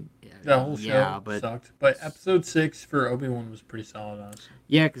 Well, I mean, The whole yeah, show but sucked, but episode 6 for Obi-Wan was pretty solid, honestly.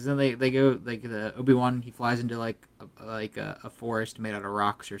 yeah, because then they go like the Obi-Wan, he flies into like a forest made out of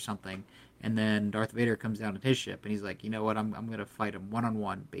rocks or something, and then Darth Vader comes down in his ship, and he's like, you know what, I'm gonna fight him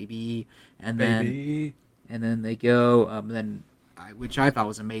 1-on-1, baby, and then Baby. they go, which I thought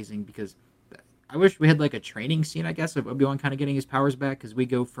was amazing because I wish we had like a training scene, I guess, of Obi-Wan kind of getting his powers back, because we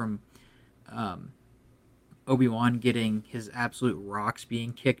go from um, Obi-Wan getting his absolute rocks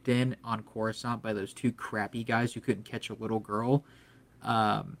being kicked in on Coruscant by those two crappy guys who couldn't catch a little girl,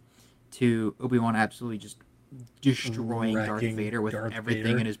 um, to Obi-Wan absolutely just destroying Darth Wrecking Vader with Darth everything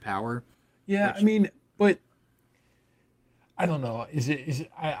Vader. in his power. Yeah, I Which, mean, but I don't know.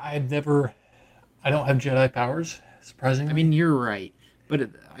 I don't have Jedi powers, I surprisingly. mean, you're right, but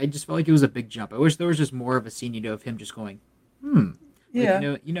I just felt like it was a big jump. I wish there was just more of a scene, of him just going, like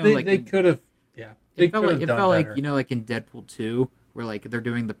Yeah, like they could have. Yeah, they could have it done felt better. like like in Deadpool 2 where like they're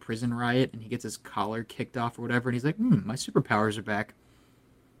doing the prison riot and he gets his collar kicked off or whatever and he's like, my superpowers are back.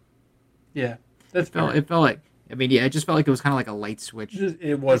 Yeah, that's fair. It felt like, I mean, yeah, it just felt like it was kind of like a light switch.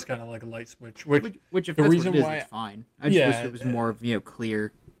 It was kind of like a light switch. Which if The that's what reason it is, why, it's fine. I just wish yeah, it was more of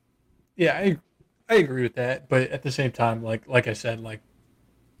clear. yeah, I agree with that. But at the same time, like I said, like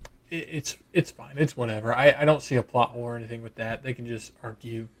it's fine. It's whatever. I don't see a plot hole or anything with that. They can just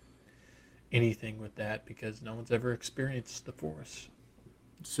argue anything with that because no one's ever experienced the Force.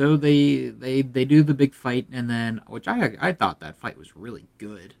 So they do the big fight and then, which I thought that fight was really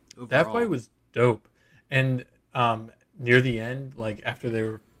good That overall. fight was dope, and near the end, like after they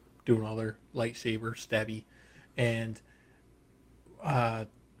were doing all their lightsaber stabby, and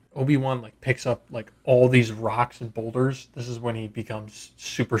Obi-Wan like picks up like all these rocks and boulders. This is when he becomes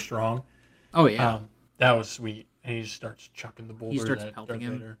super strong. Oh yeah, That was sweet, and he just starts chucking the he boulders starts at pelting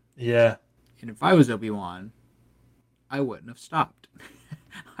Darth him. Vader. Yeah, And if I was Obi-Wan, I wouldn't have stopped.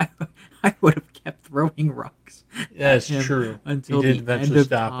 I, I would have kept throwing rocks yeah, at it's him true. until He did the eventually end of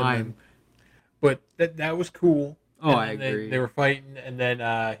stop, time. but that was cool. Oh, And I then agree. They were fighting, and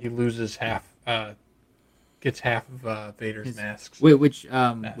then he loses half, gets half of Vader's His- masks. Which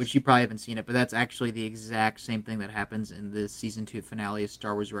you probably haven't seen it, but that's actually the exact same thing that happens in the season 2 finale of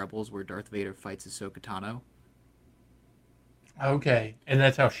Star Wars Rebels, where Darth Vader fights Ahsoka Tano. Okay, and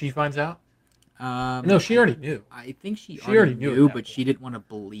that's how she finds out. Um, No, she already knew. I think she She already already knew at knew, that but she point. didn't want to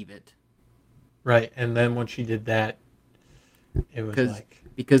believe it Right, and then when she did that, it was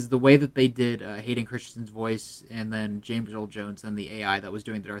because the way that they did Hayden Christensen's voice and then James Earl Jones and the AI that was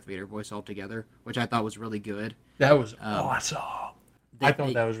doing the Darth Vader voice all together, which I thought was really good. that was Um, awesome. They, I thought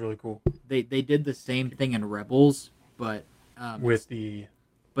they, that was really cool they did the same thing in Rebels, but with the.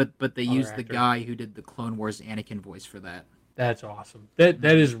 but they other used the actor. guy who did the Clone Wars Anakin voice for that. That's awesome. That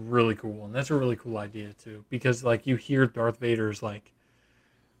is really cool, and that's a really cool idea too. Because like you hear Darth Vader's like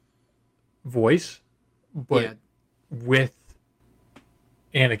voice, but Yeah, with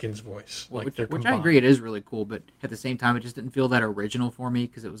Anakin's voice, like they're which I combined. agree, it is really cool, but at the same time, it just didn't feel that original for me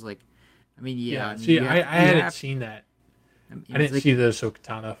because it was like, I mean, yeah, I mean, See, you I have- you hadn't have- seen that. I mean, I it's didn't like- see the Ahsoka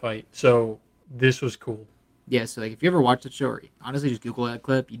Tano fight, so this was cool. Yeah, so like if you ever watch the show, or honestly just Google that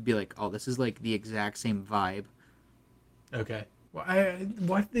clip, you'd be like, oh, this is like the exact same vibe. Okay. Well,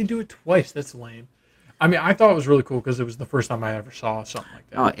 why did they do it twice? That's lame. I mean, I thought it was really cool because it was the first time I ever saw something like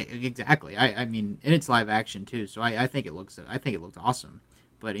that. Oh, exactly. I mean, and it's live action too, so I think it looked awesome.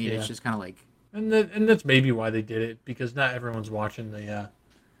 But Yeah. it's just kind of like, And that's maybe why they did it because not everyone's watching the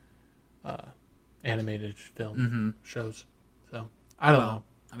animated film shows. So I don't know.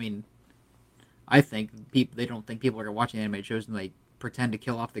 I mean, I think they don't think people are watching animated shows and they pretend to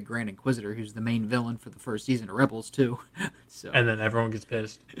kill off the Grand Inquisitor, who's the main villain for the first season of Rebels too. So, And then everyone gets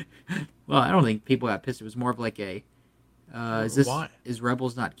pissed. well, I don't think people got pissed. It was more of like a, Why? is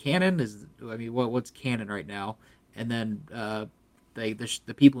Rebels not canon? What's canon right now? And then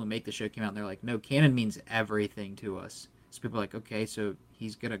the people who make the show came out and they're like, no, canon means everything to us. So people are like, okay, so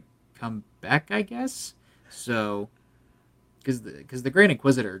he's gonna come back, I guess. So because the Grand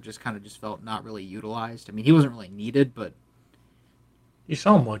Inquisitor just kind of just felt not really utilized. I mean, he wasn't really needed, but You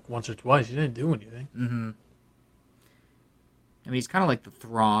saw him like once or twice. He didn't do anything. I mean, he's kind of like the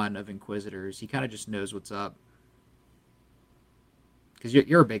Thrawn of Inquisitors. He kind of just knows what's up. Because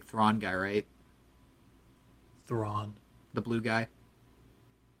you're a big Thrawn guy, right? Thrawn. The blue guy.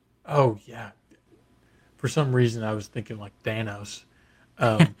 Oh yeah. For some reason, I was thinking like Thanos.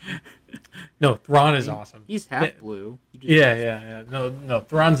 Um, no, Thrawn is awesome. He's half blue. Yeah. No.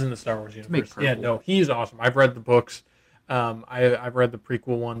 Thrawn's in the Star Wars universe. Yeah, no, he's awesome. I've read the books. I've read the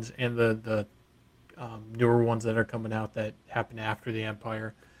prequel ones and the newer ones that are coming out that happen after the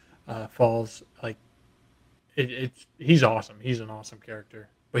Empire falls. Like, he's awesome. He's an awesome character,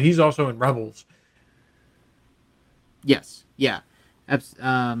 but he's also in Rebels. Yes. Yeah.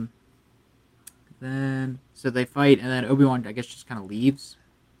 Then so they fight, and then Obi-Wan, I guess, just kind of leaves.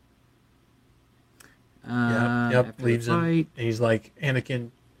 Yep. Leaves him. And he's like,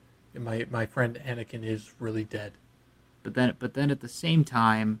 Anakin, my friend Anakin is really dead. But then at the same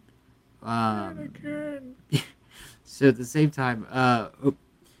time, Anakin. so at the same time,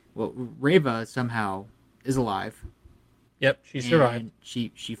 Reva somehow is alive. Yep, she survived.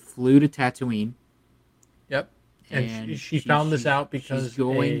 She flew to Tatooine. Yep. And she found this out because she's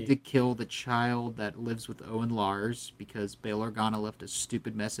going to kill the child that lives with Owen Lars because Bail Organa left a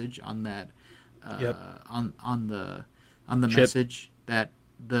stupid message on that on the chip. message that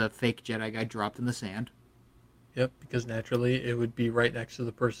the fake Jedi guy dropped in the sand. Yep, because naturally it would be right next to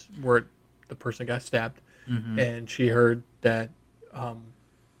the person where the person got stabbed, and she heard that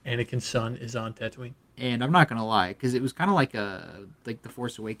Anakin's son is on Tatooine. And I'm not gonna lie, because it was kind of like the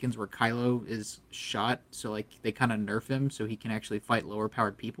Force Awakens, where Kylo is shot, so like they kind of nerf him so he can actually fight lower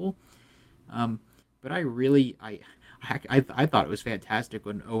powered people. But I thought it was fantastic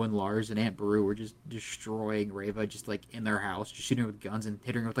when Owen Lars and Aunt Beru were just destroying Reva, just like in their house, just shooting her with guns and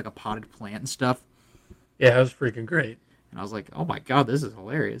hitting her with like a potted plant and stuff. Yeah, it was freaking great. And I was like, oh my god, this is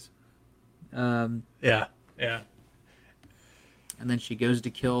hilarious. Yeah. And then she goes to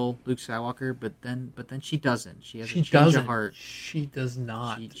kill Luke Skywalker, but then she doesn't. She has a change of heart. She does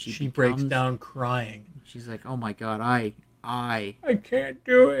not. She becomes, breaks down crying. She's like, "Oh my god, I can't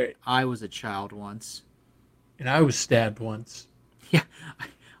do it. I was a child once, and I was stabbed once. Yeah,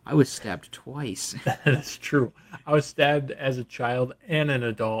 I was stabbed twice. That's true. I was stabbed as a child and an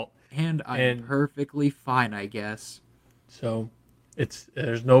adult, and I'm perfectly fine, I guess. So."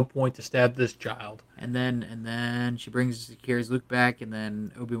 There's no point to stab this child. And then she carries Luke back, and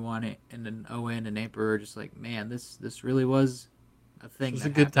then Obi-Wan and then Owen and Emperor are just like, man, this really was a thing. It was a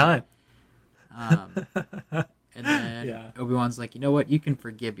good time. And then Obi-Wan's like, you know what? You can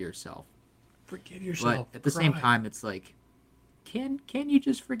forgive yourself. Forgive yourself. But at the same time, it's like, can you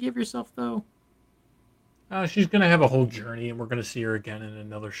just forgive yourself though? She's going to have a whole journey, and we're going to see her again in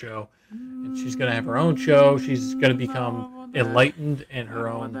another show. And she's going to have her own show. She's going to become enlightened in her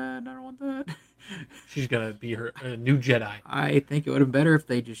own. I don't want that. She's going to be her new Jedi. I think it would have been better if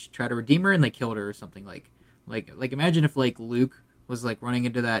they just tried to redeem her and they killed her or something. Like imagine if like Luke was like running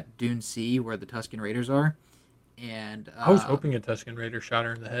into that Dune Sea where the Tusken Raiders are. And I was hoping a Tusken Raider shot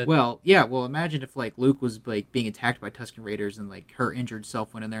her in the head. Well, yeah. Well, imagine if like Luke was like being attacked by Tusken Raiders and like her injured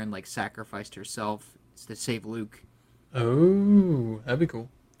self went in there and like sacrificed herself to save Luke. Oh, that'd be cool.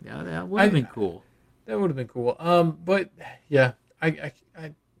 Yeah, that would have been cool. That would have been cool. But yeah,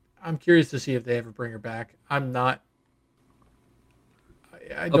 I'm curious to see if they ever bring her back. I'm not.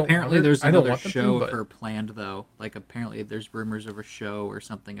 I don't. Apparently, there's another show of her planned, though. Like, apparently, there's rumors of a show or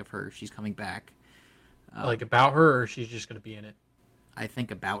something of her. She's coming back. Like about her, or she's just going to be in it. I think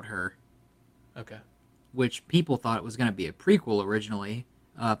about her. Okay. Which people thought it was going to be a prequel originally,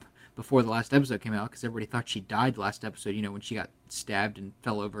 before the last episode came out, because everybody thought she died last episode. You know, when she got stabbed and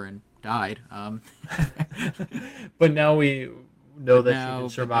fell over and died. But now we know that she can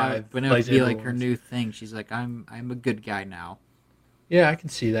survive. But now it'd be like her new thing. She's like, I'm a good guy now. Yeah, I can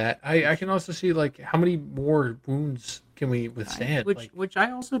see that. I can also see like how many more wounds can we withstand? Which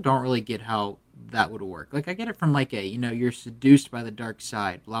I also don't really get how that would work. Like I get it from like you're seduced by the dark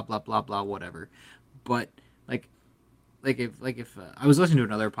side, blah blah blah blah whatever. But if I was listening to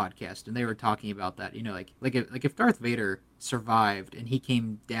another podcast and they were talking about that, if Darth Vader survived and he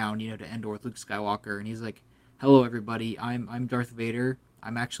came down, to Endor with Luke Skywalker and he's like, "Hello everybody, I'm Darth Vader.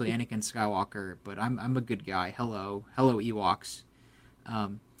 I'm actually Anakin Skywalker, but I'm a good guy. Hello Ewoks."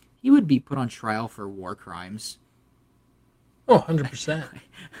 He would be put on trial for war crimes. Oh, 100%.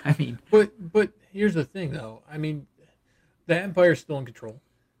 I mean, but here's the thing though. I mean, the Empire's still in control.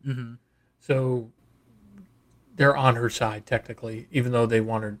 Mm-hmm. So they're on her side technically, even though they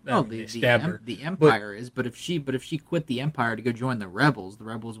want her. I No, mean, they stabbed her, the but Empire is, but if she quit the Empire to go join the rebels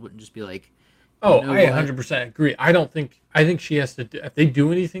wouldn't just be like, you oh, know I what? 100% agree. I don't think. I think she has to. If they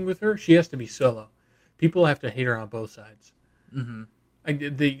do anything with her, she has to be solo. People have to hate her on both sides.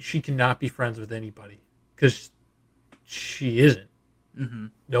 Mm-hmm. She cannot be friends with anybody because she isn't. Mm-hmm.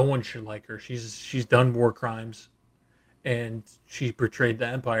 No one should like her. She's done war crimes and she betrayed the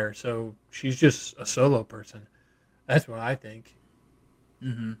Empire, so she's just a solo person. That's what I think.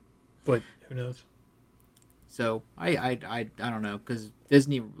 Mm-hmm. But who knows? So I don't know because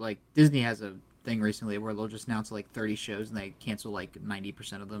Disney has a thing recently where they'll just announce like 30 shows and they cancel like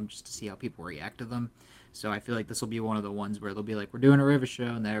 90% of them just to see how people react to them. So I feel like this will be one of the ones where they'll be like, we're doing a River show,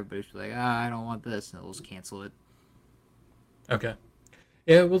 and then everybody's like, I don't want this, and they'll just cancel it. Okay.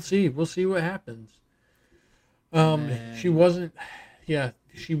 Yeah, we'll see. We'll see what happens. And She then wasn't. Yeah,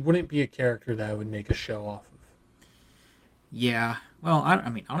 she wouldn't be a character that I would make a show off of. yeah, well, I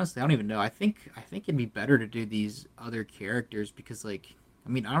mean, honestly, I don't even know. I think it'd be better to do these other characters because like. I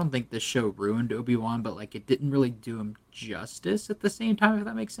mean, I don't think this show ruined Obi-Wan, but like it didn't really do him justice at the same time, if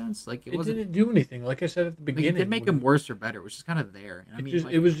that makes sense. Like it It wasn't didn't do anything. Like I said at the like it didn't beginning, make him worse or better, which is kind of there. And I mean, it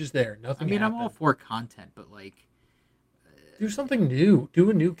like was just there. I Nothing mean, I'm all happened. for content, but like Do something new. Do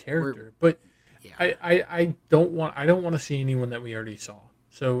a new we're character. But yeah. I don't want to see anyone that we already saw.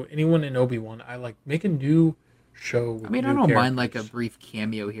 So anyone in Obi-Wan, I like make a new show I with mean, I new don't mind like a characters. brief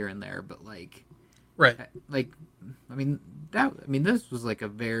cameo here and there, but Right. like I mean I mean this was like a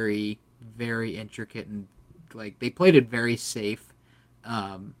very intricate and like they played it very safe.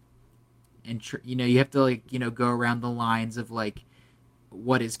 Um, and you know you have to like go around the lines of like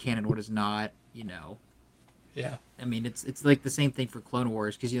what is canon, what is not. Yeah. I mean, it's like the same thing for Clone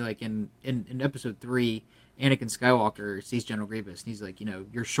Wars because you like in episode 3, Anakin Skywalker sees General Grievous and he's like,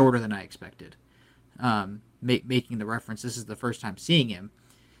 you're shorter than I expected. Making the reference, this is the first time seeing him.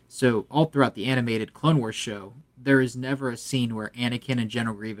 So all throughout the animated Clone Wars show, there is never a scene where Anakin and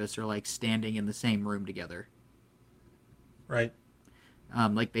General Grievous are like standing in the same room together. Right.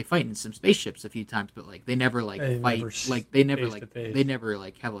 Like they fight in some spaceships a few times, but like they never like They fight. never Like they never face to they face. never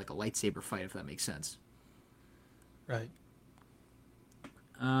like have like a lightsaber fight, if that makes sense. Right.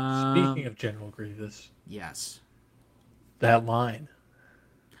 Speaking Um. of General Grievous, Yes. that line.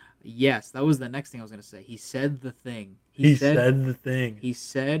 Yes, that was the next thing I was gonna say. He said the thing. He said the thing. He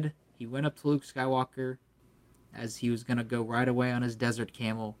said he went up to Luke Skywalker as he was gonna go right away on his desert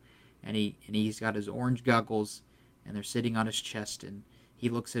camel, and he's got his orange goggles, and they're sitting on his chest, and he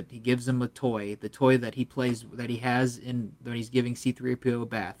gives him a toy, the toy that he has in when he's giving C-3PO a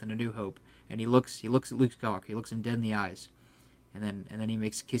bath in A New Hope, and he looks at Luke Skywalker, he looks him dead in the eyes, and then he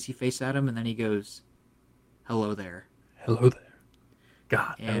makes a kissy face at him, and then he goes, "Hello there," Hello there.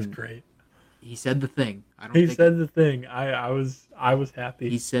 God, that was and great. he said the thing. I don't He think said the thing. I was happy.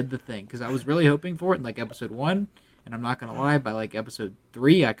 he said the thing because I was really hoping for it in like episode 1, and I'm not gonna lie, by like episode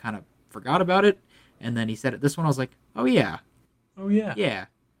 3, I kind of forgot about it, and then he said it this one. I was like, oh yeah, Oh yeah. yeah,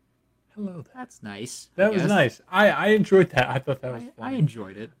 Hello there. that's nice. I That was guess. nice. I enjoyed that. I thought that was I funny.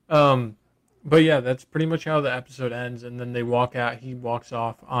 enjoyed it. But yeah, that's pretty much how the episode ends. And then they walk out. He walks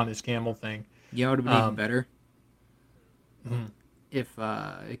off on his camel thing. You know, it would have been even Um, better mhm. if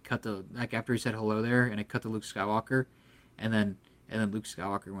it cut to like after he said hello there, and it cut to Luke Skywalker, and then Luke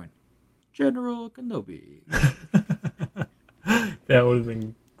Skywalker went, General Kenobi, That would have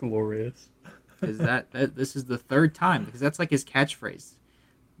been glorious. because that this is the third time because that's like his catchphrase.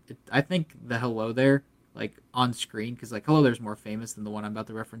 I think the hello there, like on screen, because like hello there's more famous than the one I'm about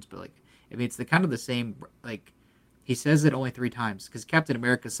to reference, but like I mean it's the kind of the same like he says it only 3 times because Captain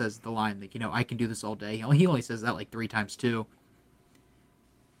America says the line like I can do this all day. He only says that like 3 times too.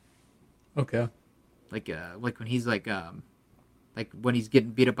 Okay. Like when he's like when he's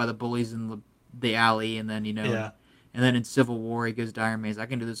getting beat up by the bullies in the alley, and then Yeah. and then in Civil War he goes to Iron Man, I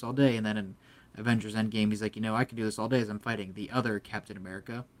can do this all day, and then in Avengers Endgame he's like I can do this all day as I'm fighting the other Captain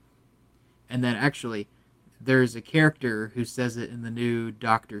America. And then actually, there's a character who says it in the new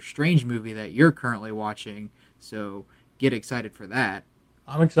Doctor Strange movie that you're currently watching. So get excited for that.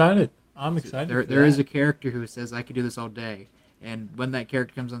 I'm excited. I'm So excited there, for there is that. a character who says I could do this all day, and when that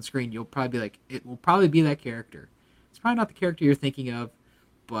character comes on screen, you'll probably be like, it will probably be that character. It's probably not the character you're thinking of,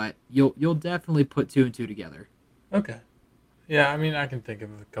 but you'll definitely put 2 and 2 together. Okay. Yeah, I mean, I can think of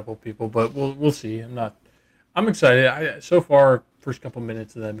a couple people, but we'll see. I'm excited. So far, first couple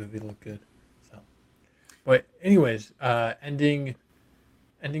minutes of that movie look good. So, but anyways, ending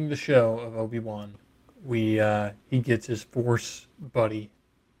the show of Obi-Wan, he gets his Force buddy.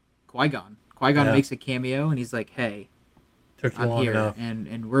 Qui-Gon Yeah. makes a cameo, and he's like, hey, Took you I'm long here, enough.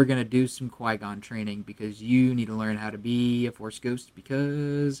 and we're gonna do some Qui-Gon training because you need to learn how to be a Force ghost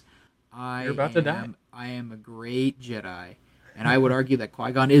because You're about to die. I am a great Jedi, and I would argue that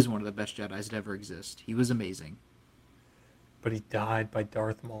Qui-Gon is one of the best Jedis to ever exist. He was amazing. But he died by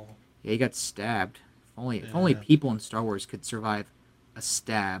Darth Maul. Yeah, he got stabbed. If only Yeah. people in Star Wars could survive a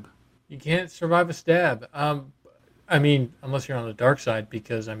stab. You can't survive a stab. I mean, unless you're on the dark side,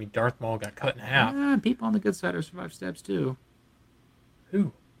 because I mean, Darth Maul got cut in half. People on the good side are survive stabs too.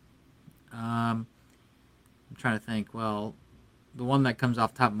 Who? I'm trying to think. Well, the one that comes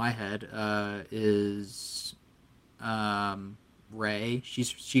off the top of my head is Rey.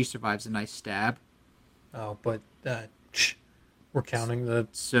 She survives a nice stab. Oh, but we're counting the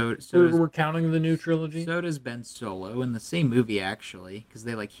So we're counting the new trilogy. so does Ben Solo in the same movie actually, because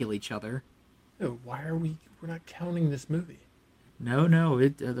they like heal each other. Oh, why are we? We're not counting this movie. No,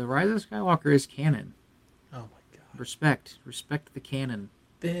 the Rise of Skywalker is canon. Oh my god. Respect the canon.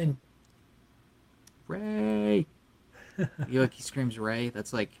 Ben. Rey. You like he screams Rey.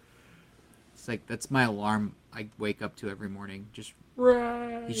 That's my alarm. I wake up to every morning. Just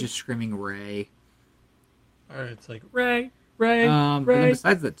Ray. he's just screaming Rey. Or it's like Ray. Ray. But then Ray.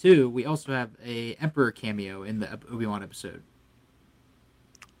 besides that too, we also have a Emperor cameo in the Obi-Wan episode.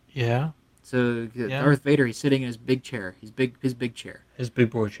 Yeah. So Yeah. Darth Vader, he's sitting in his big chair. His big chair. His big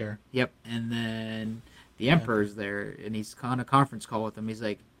boy chair. Yep. And then the Emperor's there, and he's on a conference call with him. He's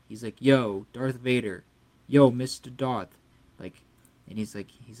like, "Yo, Darth Vader, yo, Mr. Darth," like, and he's like,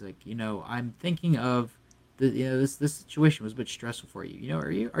 I'm thinking of this situation was a bit stressful for you.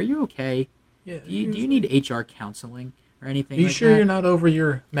 Are you okay? Yeah. Do you need HR counseling or anything? Are you like sure that? you're not over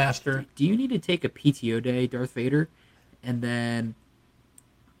your master? Do you need to take a PTO day, Darth Vader? And then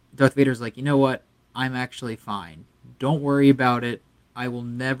Darth Vader's like, you know what? I'm actually fine. Don't worry about it. I will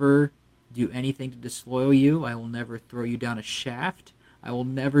never do anything to disloyal you. I will never throw you down a shaft. I will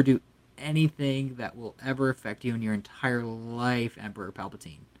never do anything that will ever affect you in your entire life, Emperor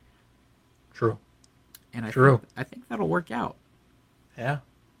Palpatine. True. And True. I think that'll work out. Yeah.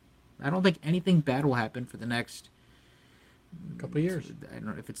 I don't think anything bad will happen for the next Couple of years. I don't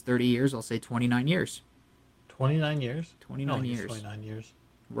know if it's 30 years. I'll say 29 years. 29 years. 29 years. 29 years.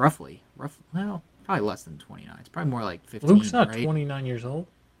 Roughly. Well, probably less than 29. It's probably more like 15. Luke's not right? 29 years old.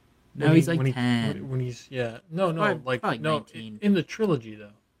 No, he's like 10. When he's no, Probably no. 19. In the trilogy though.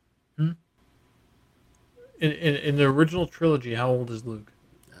 Hmm? In the original trilogy, how old is Luke?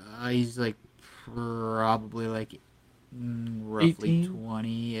 He's like probably like roughly 18?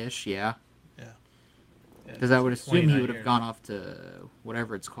 20-ish, yeah. Yeah. Because I would assume he 29 would have years. gone off to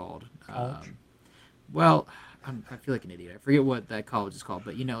whatever it's called. College? Well, I feel like an idiot. I forget what that college is called,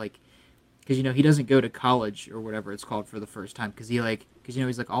 but because he doesn't go to college or whatever it's called for the first time because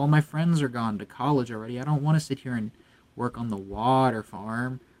he's like, all my friends are gone to college already. I don't want to sit here and work on the water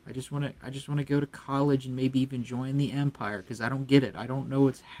farm. I just want to go to college and maybe even join the Empire because I don't get it. I don't know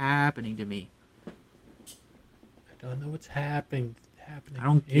what's happening to me. I don't know what's happening. I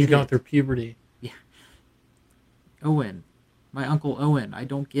don't He's get going it. through puberty. Owen, my uncle Owen. I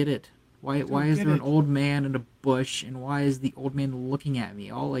don't get it. Why is get there it. an old man in a bush and why is the old man looking at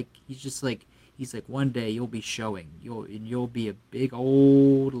me? He's like one day you'll be showing. You'll be a big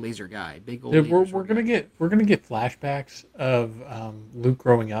old laser guy. Big old Yeah, laser we're guy. gonna get flashbacks of Luke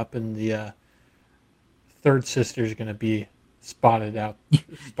growing up, and the third sister's gonna be spotted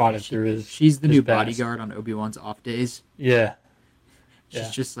through his. She's the his new past. bodyguard on Obi-Wan's off days. Yeah. She's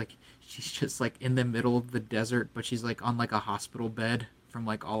just like in the middle of the desert, but she's like on like a hospital bed from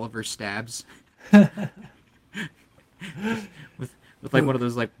like all of her stabs. with like one of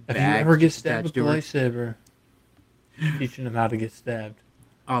those like If bags. you ever get attached stabbed with a to her. lightsaber, teaching them how to get stabbed.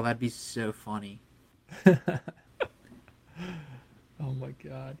 Oh, that'd be so funny. Oh my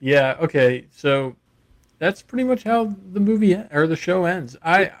god. Yeah. Okay. So that's pretty much how the movie or the show ends.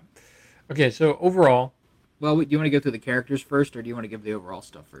 Okay. So overall, Well, do you want to go through the characters first, or do you want to give the overall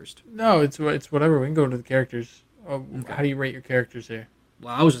stuff first? no, it's whatever. We can go into the characters. Okay. How do you rate your characters here?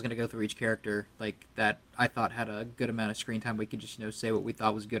 Well, I was just gonna go through each character like that I thought had a good amount of screen time. We could just say what we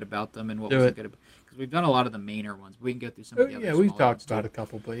thought was good about them and what Do wasn't it. good. Because we've done a lot of the mainer ones. We can go through some of the other. Yeah, we've smaller talked ones, about too. a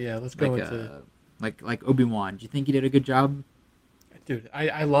couple, but yeah, let's go like into. like Obi-Wan. Do you think he did a good job? Dude,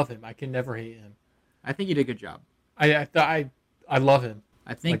 I love him. I can never hate him. I think he did a good job. I love him.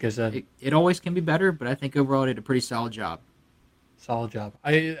 I think Like I said. it always can be better, but I think overall he did a pretty solid job. Solid job.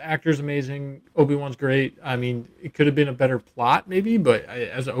 Actor's amazing. Obi-Wan's great. I mean, it could have been a better plot, maybe, but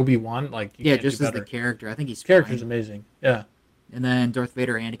as Obi-Wan, like you Yeah, can't do just as the better. character, I think he's Character's fine. amazing. Yeah, And then Darth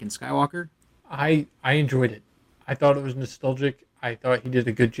Vader, Anakin Skywalker. I enjoyed it. I thought it was nostalgic. I thought he did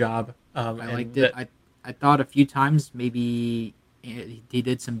a good job. I and liked it. I thought a few times maybe he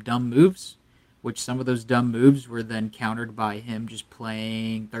did some dumb moves, which some of those dumb moves were then countered by him just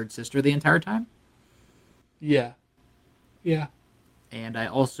playing third sister the entire time. Yeah. Yeah. And I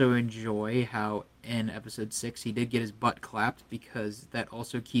also enjoy how in episode 6 he did get his butt clapped, because that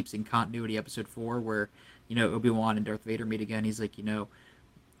also keeps in continuity episode 4, where Obi-Wan and Darth Vader meet again. He's like, the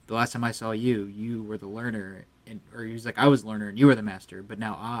last time I saw you, you were the learner, or he was like, I was the learner and you were the master, but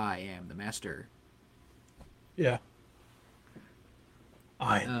now I am the master. Yeah.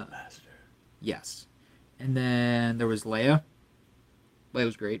 I am Uh, the master. yes. And then there was Leia. Leia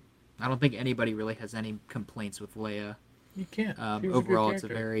was great. I don't think anybody really has any complaints with Leia. You can't. Overall, it's a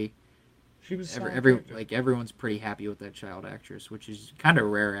very She was everyone's pretty happy with that child actress, which is kind of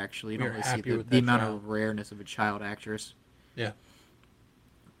rare actually. You don't really see the amount of rareness of a child actress. Yeah.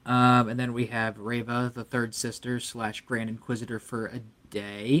 And then we have Reva, the third sister / Grand Inquisitor for a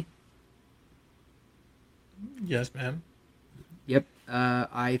day. Yes, ma'am. Yep.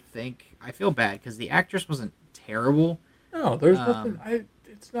 I feel bad because the actress wasn't terrible. No, there's nothing.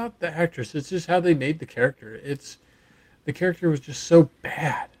 It's not the actress. It's just how they made the character. The character was just so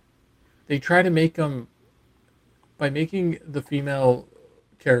bad. They try to make them by making the female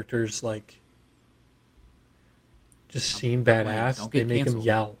characters like just seem badass. They make them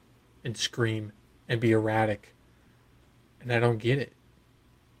yell and scream and be erratic, and I don't get it.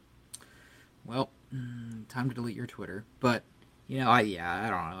 Well, time to delete your Twitter. But I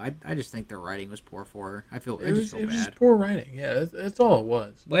don't know. I just think the writing was poor for her. I just feel bad. Just poor writing. Yeah, that's all it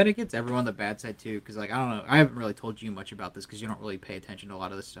was. But it gets everyone the bad side too, because I don't know. I haven't really told you much about this because you don't really pay attention to a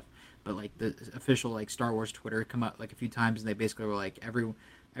lot of this stuff. But the official Star Wars Twitter come out a few times, and they basically were like,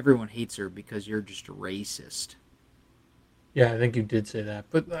 everyone hates her because you're just racist. Yeah, I think you did say that,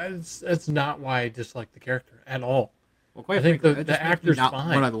 but that's not why I dislike the character at all. Well, quite frankly, the actor's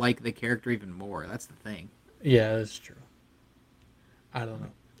fine. Want to like the character even more. That's the thing. Yeah, that's true. I don't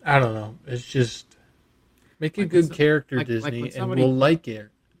know. It's just make a good character, Disney, and we'll like it.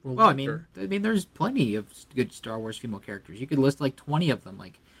 I mean, there's plenty of good Star Wars female characters. You could list 20 of them,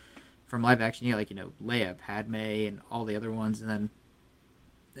 from live action. Leia, Padme, and all the other ones, and then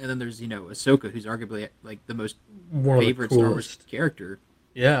there's Ahsoka, who's arguably the most favorite Star Wars character.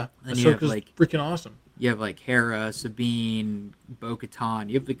 Yeah, and Ahsoka's freaking awesome. You have Hera, Sabine, Bo-Katan.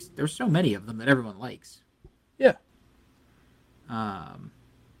 You have there's so many of them that everyone likes. Yeah. So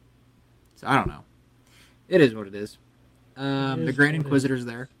I don't know. It is what it is. The Grand Inquisitor's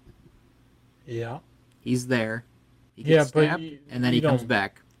there. Yeah. He's there. He gets stabbed, and then he comes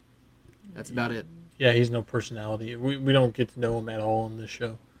back. That's about it. Yeah, he's no personality. We don't get to know him at all in this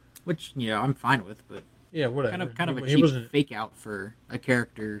show. Which, I'm fine with, but yeah, whatever. Kind of a cheap fake out for a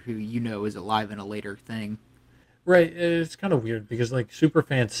character who is alive in a later thing. Right. It's kind of weird because super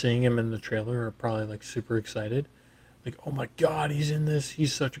fans seeing him in the trailer are probably super excited. Oh my god, he's in this.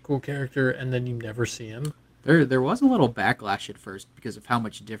 He's such a cool character, and then you never see him. There was a little backlash at first because of how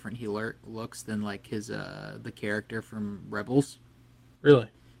much different he looks than his the character from Rebels. Really?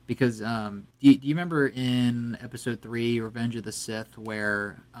 Because do you remember in episode 3, Revenge of the Sith,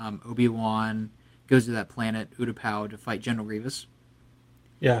 where Obi-Wan goes to that planet Utapau to fight General Grievous?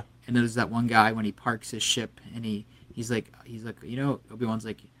 Yeah. And there's that one guy when he parks his ship, and he's like Obi-Wan's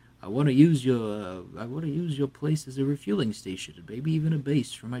like, I want to use your place as a refueling station, and maybe even a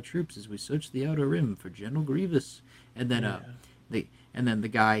base for my troops as we search the Outer Rim for General Grievous. And then the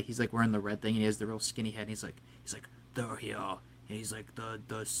guy, he's wearing the red thing, and he has the real skinny head, and he's like they're here. And he's like the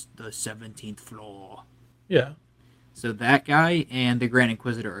 17th floor. Yeah. So that guy and the Grand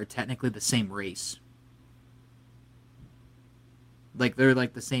Inquisitor are technically the same race. They're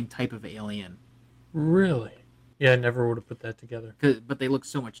the same type of alien. Really? Yeah, I never would have put that together. But they look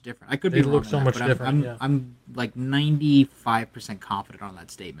so much different. I could be wrong. They look so much different. I'm 95% confident on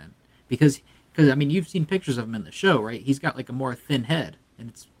that statement because you've seen pictures of him in the show, right? He's got a more thin head, and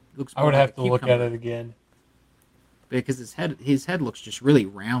it looks. I would have to look at it again. Because his head looks just really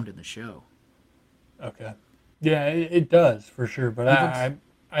round in the show. Okay. Yeah, it does for sure. But I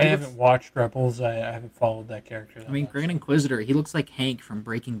haven't watched Rebels. I haven't followed that character. Grand Inquisitor, he looks like Hank from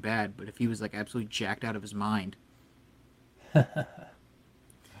Breaking Bad, but if he was absolutely jacked out of his mind.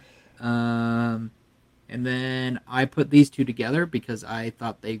 And then I put these two together because I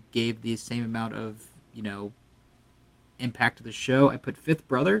thought they gave the same amount of impact to the show. I put Fifth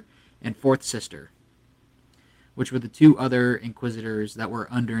Brother and Fourth Sister, which were the two other Inquisitors that were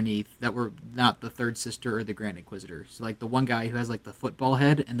underneath, that were not the Third Sister or the Grand Inquisitor. So, the one guy who has, the football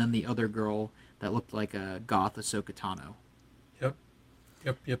head, and then the other girl that looked like a goth Ahsoka Tano.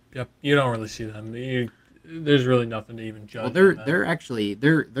 Yep. You don't really see them. There's really nothing to even judge. Well, they're actually,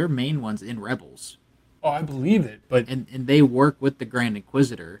 they're main ones in Rebels. Oh, I believe it, but and they work with the Grand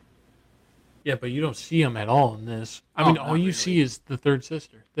Inquisitor. yeah, but you don't see them at all in this. I Oh, mean, all not you see really. is the third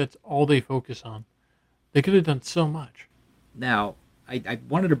sister. That's all they focus on. They could have done so much. Now, I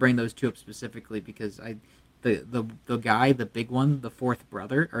wanted to bring those two up specifically because the guy, the big one, the fourth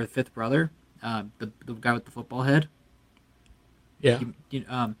brother or fifth brother, the guy with the football head. Yeah.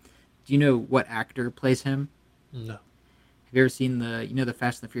 Do you know what actor plays him? No. Have you ever seen the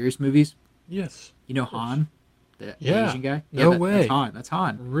Fast and the Furious movies? Yes. You know Of course. Han, the Yeah. Asian guy. Yeah, No that's way. Han. That's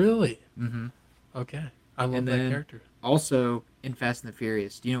Han. Really? Mm-hmm. Okay. I love And that then character. also in Fast and the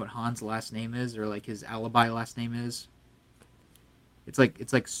Furious, do you know what Han's last name is, or like his alibi last name is? It's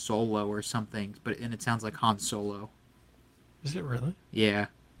like Solo or something, and it sounds like Han Solo. Is it really? Yeah,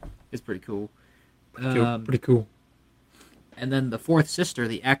 it's pretty cool. Pretty cool. Pretty cool. And then the fourth sister,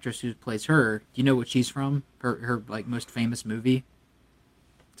 the actress who plays her, do you know what she's from? Her like most famous movie.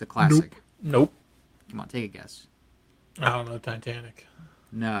 It's a classic. Nope. Come on, take a guess. I don't know. Titanic.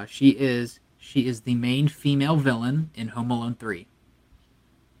 No, she is the main female villain in Home Alone 3.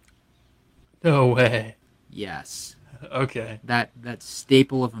 No way. Yes. Okay. That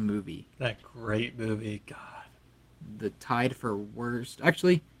staple of a movie. That great movie. God. The tied for worst.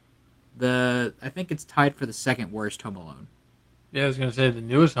 Actually, I think it's tied for the second worst Home Alone. Yeah, I was gonna say the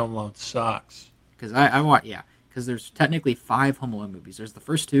newest Home Alone sucks. Because I want, yeah, because there's technically 5 Home Alone movies. There's the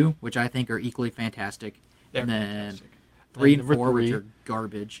first 2, which I think are equally fantastic, They're and then fantastic. 3 and number 4, which 3. are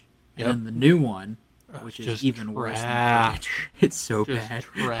garbage, Yep. and then the new one, which is Just even worse than trash. it's so Just bad.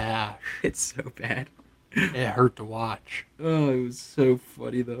 trash. It's so bad. It hurt to watch. Oh, it was so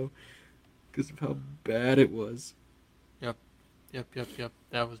funny though, because of how bad it was. Yep.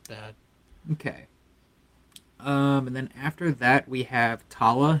 That was bad. Okay. And then after that we have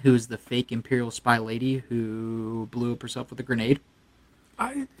Tala, who's the fake Imperial spy lady who blew up herself with a grenade.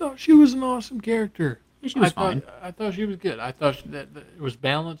 I thought she was an awesome character. Yeah, she was fine. I thought she was good. I thought that it was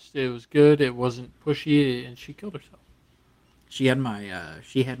balanced. It was good. It wasn't pushy, and she killed herself. She had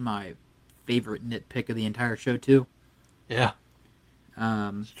my favorite nitpick of the entire show too. Yeah,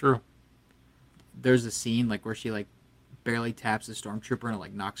 it's true. There's a scene like where she like barely taps a stormtrooper and it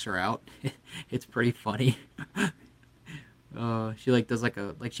like knocks her out. It's pretty funny. She like does like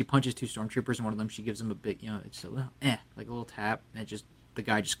she punches 2 stormtroopers and one of them she gives them a big it's a little like a little tap and the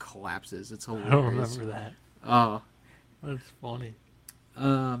guy just collapses. It's hilarious. I don't remember that. Oh, That's funny.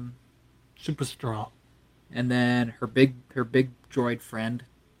 um, Super strong. and then her big droid friend,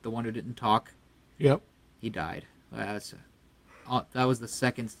 the one who didn't talk, Yep. he died. That was the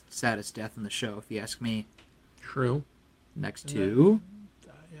second saddest death in the show, if you ask me. True. Next And to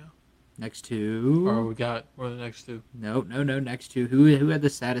Yeah. next to Or we got what are the next two? no, next to who had the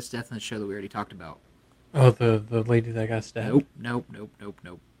saddest death in the show that we already talked about. Oh, the lady that got stabbed. Nope.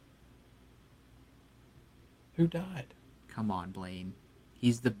 Who died? Come on, Blaine.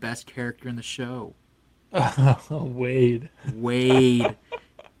 He's the best character in the show. Wade. Wade.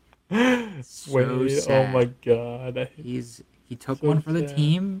 So Wade. sad. Oh my god. He took So one for the sad.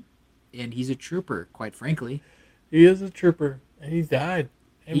 team, and he's a trooper, quite frankly. He is a trooper, and he died,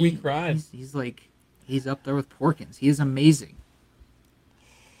 and we cried. He's up there with Porkins. He is amazing.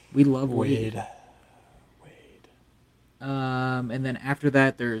 We love Wade. Wade. And then after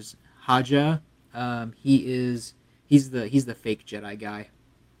that, there's Haja. He's the fake Jedi guy.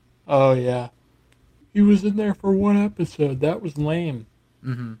 Oh yeah. He was in there for one episode. That was lame.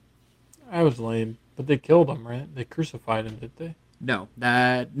 Mm-hmm. That was lame. But they killed him, right? They crucified him, did they? No,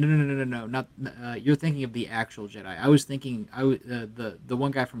 no. Not you're thinking of the actual Jedi. I was thinking the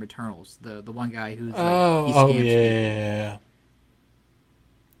one guy from Eternals, the one guy who's like, he scams people.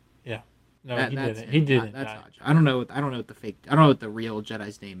 Yeah. No, That- he that's didn't. it. He didn't. That's die. Haja. I don't know what the real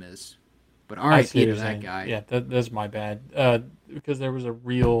Jedi's name is, but I see R.I.P. what to you're that saying. guy. Yeah, that's my bad. Because there was a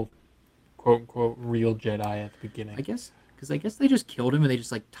real, quote unquote, real Jedi at the beginning. I guess they just killed him and they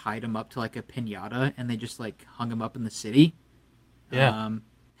just like tied him up to like a piñata and they just like hung him up in the city. Yeah.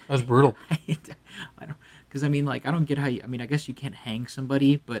 That was brutal. I don't, because I mean, like, I don't get how I mean, I guess you can't hang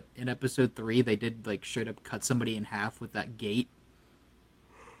somebody, but in episode 3, they did like straight up cut somebody in half with that gate.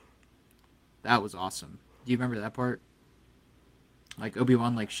 That was awesome. Do you remember that part? Like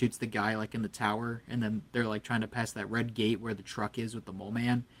Obi-Wan like shoots the guy like in the tower, and then they're like trying to pass that red gate where the truck is with the mole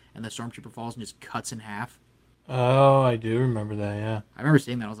man, and the stormtrooper falls and just cuts in half. Oh, I do remember that. Yeah, I remember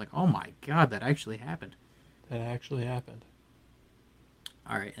seeing that. I was like, oh my god, that actually happened. that actually happened.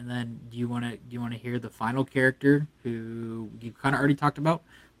 All right, and then do you want to hear the final character who you kind of already talked about,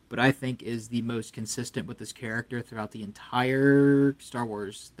 but I think is the most consistent with this character throughout the entire Star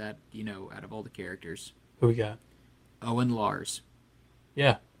Wars that out of all the characters. Who we got? Owen Lars.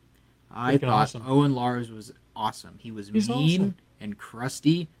 Yeah. I Freaking thought awesome. Owen Lars was awesome. He was He's awesome. mean and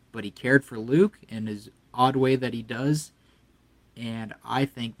crusty, but he cared for Luke in his odd way that he does. And I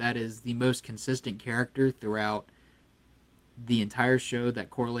think that is the most consistent character throughout the entire show that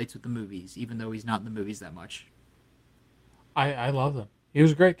correlates with the movies, even though he's not in the movies that much. I love him. He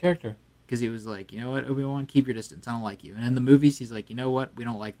was a great character. Because he was like, you know what, Obi-Wan, keep your distance. I don't like you. And in the movies, he's like, you know what, we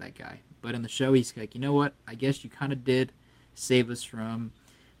don't like that guy. But in the show, he's like, you know what, I guess you kind of did save us from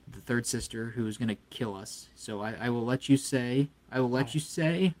the third sister who was going to kill us. So I will let you say,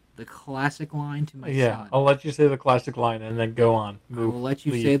 the classic line to my Yeah, son. I'll let you say the classic line and then go on. I will let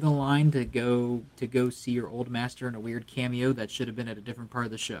you say the line to go see your old master in a weird cameo that should have been at a different part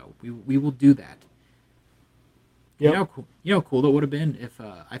of the show. We will do that. Yep. You know how cool that would have been if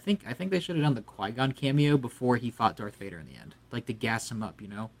I think they should have done the Qui-Gon cameo before he fought Darth Vader in the end, like to gas him up, you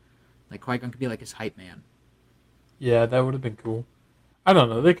know, like Qui-Gon could be like his hype man. Yeah, that would have been cool. I don't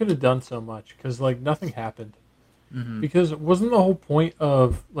know. They could have done so much because like nothing happened. Mm-hmm. Because wasn't the whole point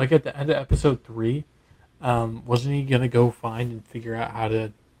of like at the end of episode 3, wasn't he gonna go find and figure out how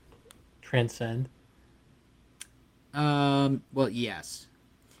to transcend? Well, yes.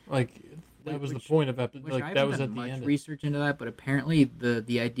 Like that was the point of episode. Like I that haven't was done at the much end. research into that, but apparently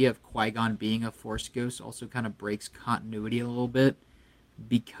the idea of Qui-Gon being a Force ghost also kind of breaks continuity a little bit,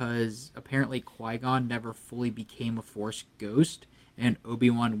 because apparently Qui-Gon never fully became a Force ghost, and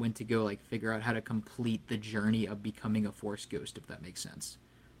Obi-Wan went to go like figure out how to complete the journey of becoming a Force ghost, if that makes sense.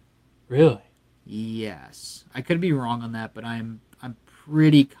 Really? Yes, I could be wrong on that, but I'm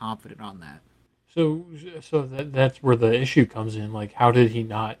pretty confident on that. So that's where the issue comes in. Like, how did he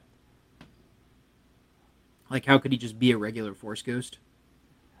not? Like, how could he just be a regular Force ghost?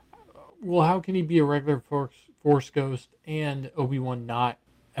 Well, how can he be a regular Force ghost and Obi-Wan not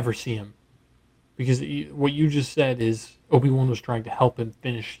ever see him? Because what you just said is Obi-Wan was trying to help him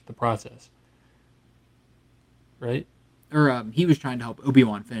finish the process, right? Or he was trying to help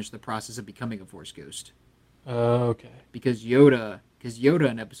Obi-Wan finish the process of becoming a Force ghost. Okay. Because Yoda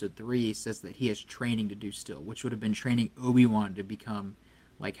in Episode 3 says that he has training to do still, which would have been training Obi-Wan to become,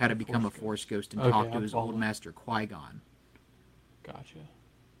 like, how to become a Force ghost and talk to his old master Qui-Gon. Gotcha.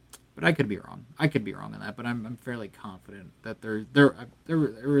 But I could be wrong. I could be wrong on that, but I'm fairly confident that there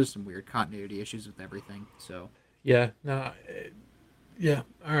is some weird continuity issues with everything. So Yeah. No. Yeah.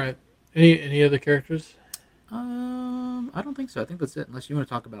 All right. Any other characters? I don't think so. I think that's it. Unless you want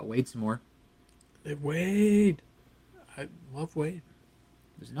to talk about Wade some more. Wade. I love Wade.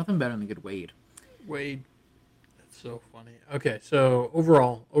 There's nothing better than good Wade. Wade. That's so funny. Okay, so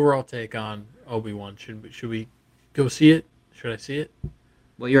overall take on Obi-Wan. Should we go see it? Should I see it?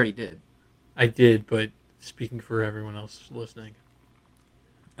 Well, you already did. I did, but speaking for everyone else listening.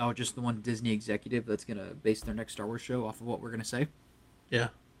 Oh, just the one Disney executive that's going to base their next Star Wars show off of what we're going to say? Yeah.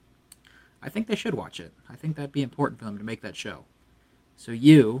 I think they should watch it. I think that'd be important for them to make that show. So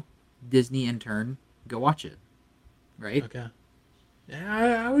you, Disney intern, go watch it. Right? Okay.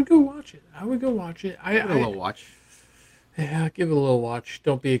 Yeah, I would go watch it. I would go watch it. Give it a little watch. Yeah, give it a little watch.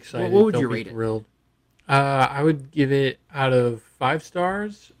 Don't be excited. What would Don't you be rate thrilled. I would give it out of 5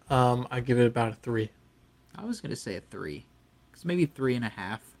 stars. I'd give it about a 3. I was going to say a 3. Because maybe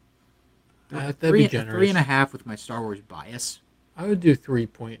 3.5. That'd be generous. 3.5 with my Star Wars bias. I would do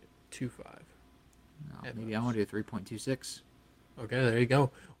 3.25. No, maybe I want to do a 3.26. Okay, there you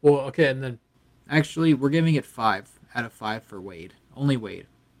go. Well, okay, and then... Actually, we're giving it 5 out of 5 for Wade. Only Wade.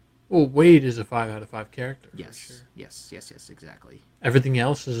 Well, Wade is a 5 out of 5 character. Yes. For sure. Yes, exactly. Everything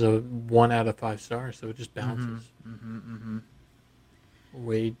else is a 1 out of 5 stars, so it just bounces.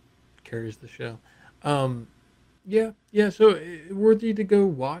 Wade carries the show. Yeah, so worthy to go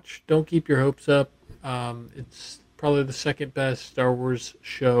watch. Don't keep your hopes up. It's probably the second best Star Wars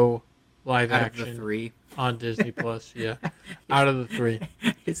show live Out action of the 3. on Disney Plus. Yeah, out of the 3.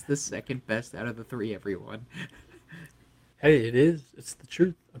 It's the second best out of the 3, everyone. Hey, it is. It's the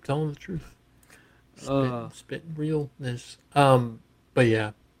truth. I'm telling the truth. Spitting realness. But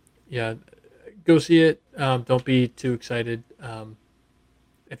yeah, go see it. Don't be too excited.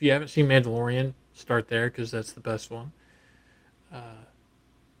 If you haven't seen Mandalorian, start there because that's the best one.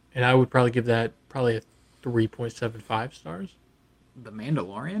 And I would probably give that a 3.75 stars. The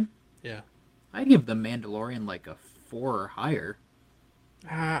Mandalorian? Yeah. I'd give The Mandalorian like a 4 or higher.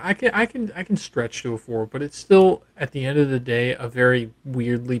 I can stretch to a 4, but it's still at the end of the day a very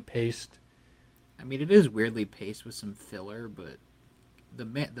weirdly paced. I mean, it is weirdly paced with some filler, but the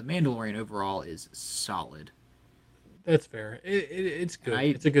Mandalorian overall is solid. That's fair. It's good. I-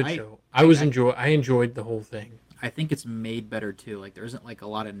 It's a good I- show. I enjoyed the whole thing. I think it's made better too. Like there isn't like a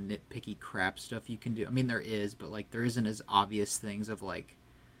lot of nitpicky crap stuff you can do. I mean, there is, but like there isn't as obvious things of like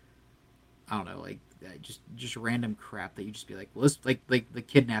I don't know, like just random crap that you just be like, well, let's like the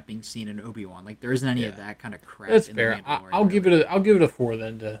kidnapping scene in Obi-Wan. Like there isn't any of Yeah, that kind of crap that's in the fair. Mandalorian. I'll give it Really. a I'll give it a 4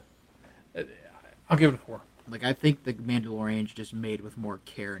 then. I'll give it a 4. Like I think the Mandalorian's just made with more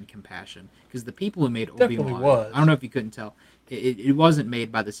care and compassion because the people who made Definitely Obi-Wan, I don't was. know if you couldn't tell, it wasn't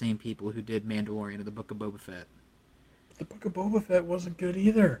made by the same people who did Mandalorian or the Book of Boba Fett. The Book of Boba Fett wasn't good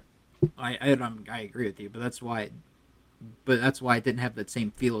either. I agree with you, but that's why it didn't have that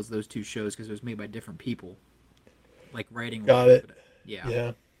same feel as those two shows because it was made by different people, like writing Got wise. it. But yeah.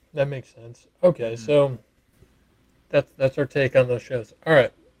 Yeah, that makes sense. Okay, Mhm. so that's our take on those shows. All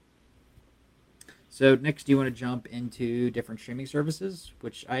right. So next, do you want to jump into different streaming services?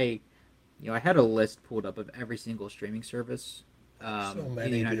 Which I had a list pulled up of every single streaming service So in the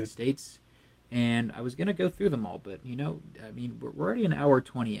many, United dude. States, and I was gonna go through them all, but I mean, we're already an hour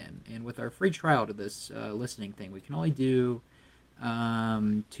 20 in, and with our free trial to this listening thing, we can only do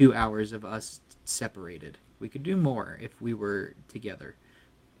 2 hours of us separated. We could do more if we were together,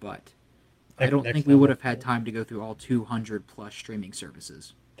 but I don't Next think we time, would have had time to go through all 200 plus streaming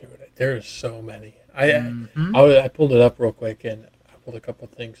services. dude, there's so many. Mm-hmm. I pulled it up real quick and I pulled a couple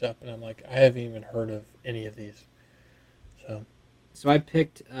things up and I'm like, I haven't even heard of any of these. So So I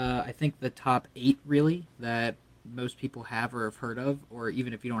picked, I think the top 8 really that most people have or have heard of, or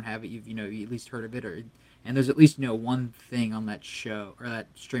even if you don't have it, you at least heard of it, and there's at least one thing on that show or that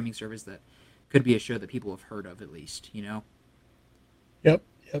streaming service that could be a show that people have heard of at least. yep,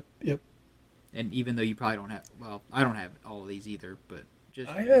 yep. And even though you probably don't have, well, I don't have all of these either, but just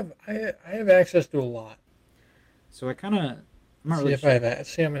I have access to a lot. so I kind of, I'm not See really if sure.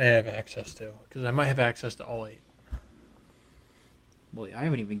 see I'm gonna have access to because I might have access to all 8. Well, I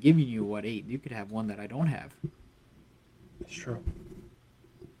haven't even given you what 8. You could have one that I don't have. That's true.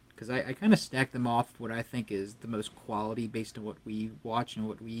 Because I kind of stack them off what I think is the most quality based on what we watch and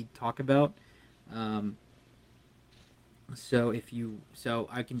what we talk about. Um, so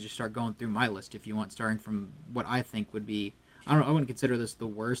I can just start going through my list if you want, starting from what I think would be. I wouldn't consider this the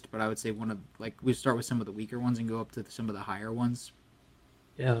worst, but I would say one of we start with some of the weaker ones and go up to some of the higher ones.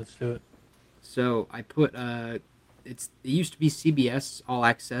 Yeah, let's do it. So I put it used to be CBS All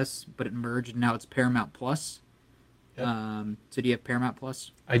Access, but it merged and now it's Paramount Plus. Yep. So do you have Paramount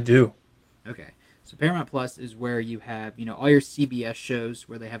Plus? I do. Okay. So Paramount Plus is where you have, all your CBS shows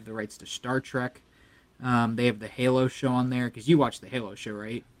where they have the rights to Star Trek. They have the Halo show on there because you watched the Halo show,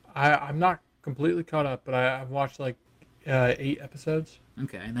 right? I'm not completely caught up, but I've watched like 8 episodes.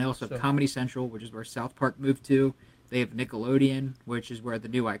 Okay. And they also have So Comedy Central, which is where South Park moved to. They have Nickelodeon, which is where the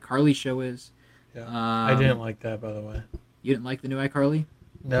new iCarly show is. yeah, I didn't like that, by the way. You didn't like the new iCarly?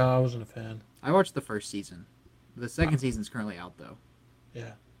 No, I wasn't a fan. I watched the first season. The second season's currently out, though.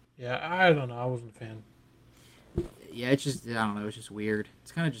 Yeah, I don't know. I wasn't a fan. Yeah, it's just, I don't know, it's just weird.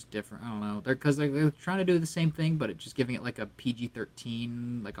 It's kind of just different. I don't know. They're trying to do the same thing, but it's just giving it like a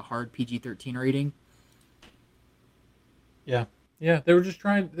PG-13, like a hard PG-13 rating. Yeah, they were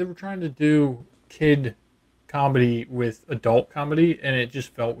trying to do kid comedy with adult comedy, and it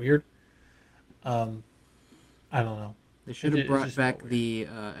just felt weird. Um, I don't know. They should have It brought just back felt weird.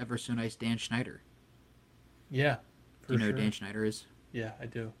 the ever so nice Dan Schneider. Yeah, Do you for know who sure. Dan Schneider is? Yeah, I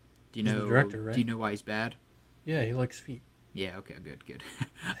do. Do you He's know the director, right? Do you know why he's bad? Yeah, he likes feet. Yeah, okay, good.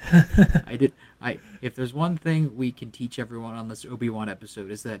 If there's one thing we can teach everyone on this Obi-Wan episode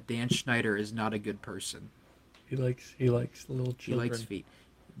is that Dan Schneider is not a good person. He likes little He children. likes feet.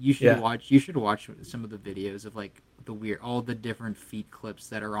 Yeah. You should watch some of the videos of like all the different feet clips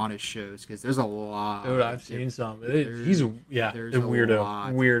that are on his shows because there's a lot. Dude, I've seen some. He's there's a a weirdo.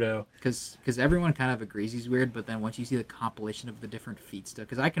 lot. Weirdo. Because everyone kind of agrees he's weird, but then once you see the compilation of the different feet stuff,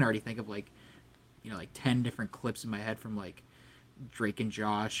 because I can already think of like 10 different clips in my head from like Drake and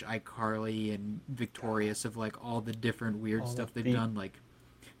Josh, iCarly, and Victorious of like all the different weird All the stuff they've feet. done. Like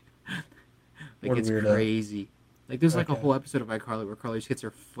What a it's weirdo. crazy. Like there's like a Okay. whole episode of iCarly where Carly just gets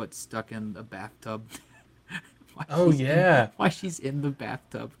her foot stuck in a bathtub. Why Oh, she's yeah. why she's in the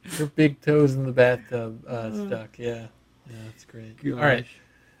bathtub. Her big toes in the bathtub stuck. Yeah, that's great. All right.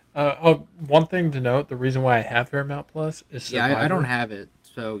 One thing to note: the reason why I have Paramount Plus is Yeah, Survivor. I don't have it.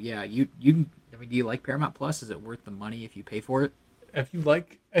 So yeah, you. I mean, do you like Paramount Plus? Is it worth the money if you pay for it? If you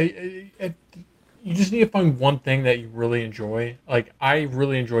like, you just need to find one thing that you really enjoy. Like I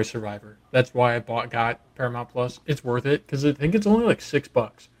really enjoy Survivor. That's why I got Paramount Plus. It's worth it because I think it's only like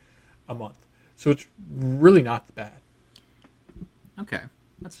 $6 a month, so it's really not bad. Okay,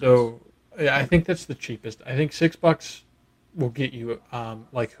 that's nice. So yeah, I think that's the cheapest. I think $6 will get you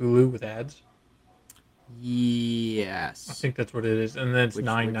like Hulu with ads. Yes. I think that's what it is, and then it's Which-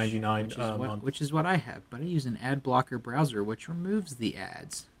 $9.99 which is a what, month. Which is what I have, but I use an ad blocker browser which removes the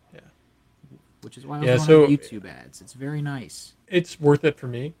ads. Yeah. which is why I also Yeah, don't have so YouTube ads. It's very nice. it's worth it for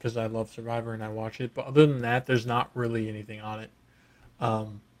me because I love Survivor and I watch it. But other than that, there's not really anything on it,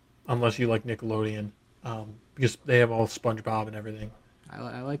 um, unless you like Nickelodeon, because they have all SpongeBob and everything.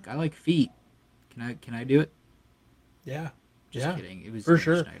 I like feet. Can I do it? Yeah, Just yeah, kidding. It was for Dan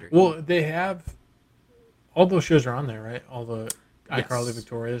sure. Schneider. Well, they have all those shows are on there, right? All the iCarly, Yes,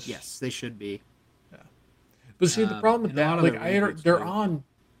 Victorious. yes, they should be. Yeah. But see, the problem with And a lot that, of the like, reboots they're too. on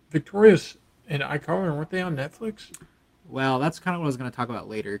Victorious and iCarly, weren't they on Netflix? Well, that's kind of what I was going to talk about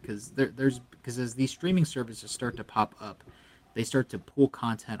later because because as these streaming services start to pop up, they start to pull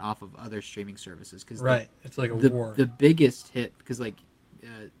content off of other streaming services because Right. It's like a the war. the biggest hit because like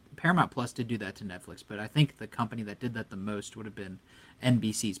Paramount Plus did do that to Netflix, but I think the company that did that the most would have been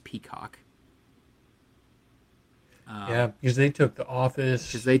NBC's Peacock. Yeah, because they took The Because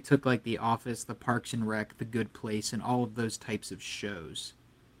Office. they took like The Office, The Parks and Rec, The Good Place, and all of those types of shows.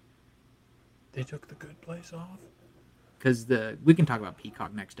 They took The Good Place off. Because we can talk about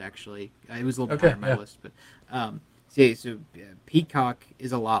Peacock next. Actually, it was a little bit higher Okay, on my yeah. list, but Peacock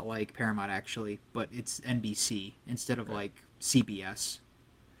is a lot like Paramount actually, but it's NBC instead of Okay. like CBS.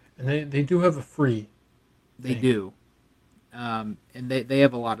 And they do have a free They thing. do, and they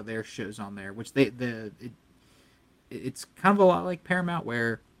have a lot of their shows on there, which it's kind of a lot like Paramount,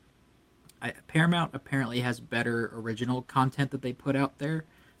 where Paramount apparently has better original content that they put out there,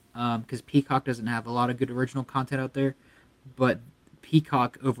 because Peacock doesn't have a lot of good original content out there, but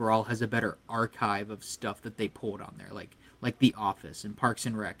Peacock overall has a better archive of stuff that they pulled on there, like The Office and Parks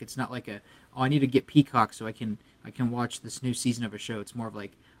and Rec. It's not like I need to get Peacock so I can watch this new season of a show. It's more of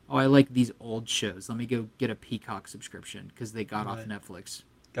like, oh, I like these old shows. Let me go get a Peacock subscription because they got off Right. Netflix.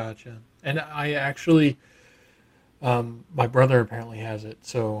 Gotcha. And I actually, my brother apparently has it,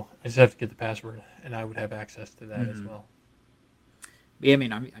 so I just have to get the password, and I would have access to that as Mm-hmm. well. Yeah, I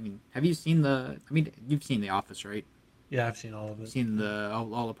mean, have you seen the? I mean, you've seen The Office, right? Yeah, I've seen all of You've it. seen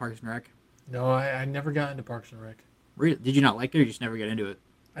all the Parks and Rec. No, I never got into Parks and Rec. Really? Did you not like it, or you just never get into it?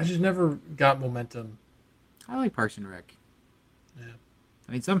 I just never got momentum. I like Parks and Rec. Yeah.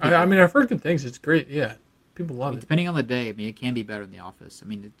 I mean, some I people. mean, I've heard good things. It's great. Yeah, people I love mean, it. depending on the day, I mean, it can be better than The Office. I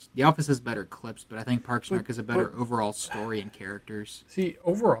mean, The Office has better clips, but I think Parks and But Rec has a but better overall story and characters. see,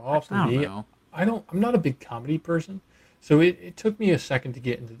 overall for I don't me, know. I'm not a big comedy person, so it took me a second to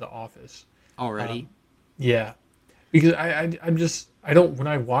get into The Office. Already. Um, yeah, because I don't when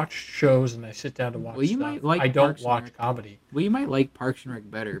I watch shows and I sit down to Well, watch you stuff, might like I don't Parks and watch Rec. comedy. Well, you might like Parks and Rec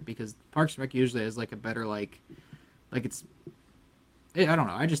better because Parks and Rec usually has like a better like it's. I don't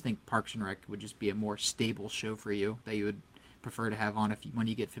know. I just think Parks and Rec would just be a more stable show for you that you would prefer to have on when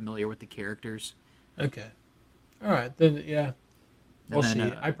you get familiar with the characters. Okay, all right then. Yeah, And we'll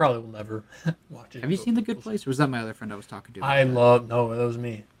then, see. I probably will never watch it. have you But seen The Good we'll see. Place, or was that my other friend I was talking to about I that? love no, that was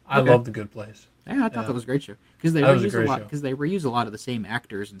me. I Okay. love The Good Place. Yeah, I thought Yeah, that was a great show because they that was a reuse a great lot show. because they reuse a lot of the same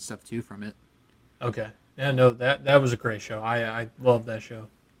actors and stuff too from it. Okay, yeah, no, that was a great show. I love that show.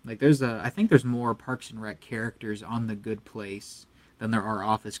 Like I think there's more Parks and Rec characters on The Good Place than there are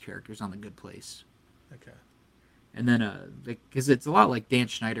Office characters on The Good Place. Okay. And then because it's a lot like Dan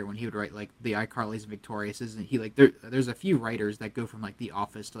Schneider when he would write like the iCarly's and Victorious, isn't he? Like there's a few writers that go from like The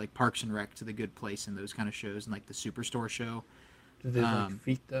Office to like Parks and Rec to The Good Place and those kind of shows and like the Superstore show. Did they like Um,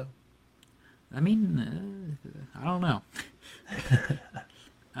 feet though? I mean, I don't know.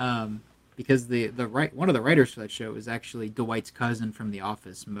 Because one of the writers for that show is actually Dwight's cousin from The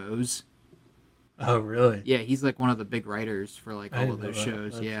Office, Mose. Oh, really? Yeah, he's like one of the big writers for like I all didn't of know those that.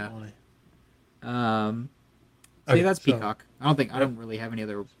 shows. That's Yeah. funny. So yeah, Okay, that's so Peacock. I don't really have any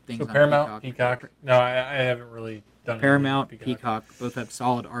other things so on Paramount, Peacock. Peacock. No, I haven't really done anything Paramount, with Peacock both have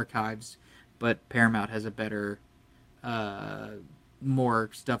solid archives, but Paramount has a better, more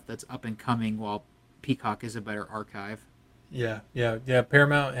stuff that's up and coming, while Peacock is a better archive. Yeah.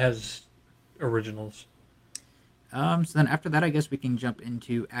 Paramount has originals. So then after that, I guess we can jump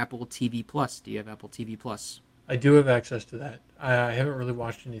into Apple TV Plus. Do you have Apple TV Plus? I do have access to that. I haven't really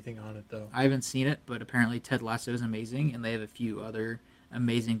watched anything on it though. I haven't seen it, but apparently Ted Lasso is amazing, and they have a few other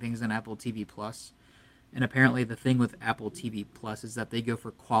amazing things on Apple TV Plus. And apparently, the thing with Apple TV Plus is that they go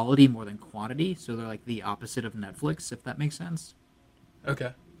for quality more than quantity, so they're like the opposite of Netflix, if that makes sense.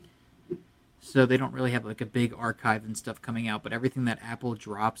 Okay. So they don't really have like a big archive and stuff coming out, but everything that Apple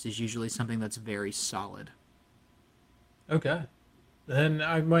drops is usually something that's very solid. Okay. Then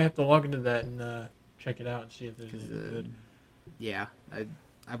I might have to log into that and check it out and see if there's 'Cause, anything good. yeah,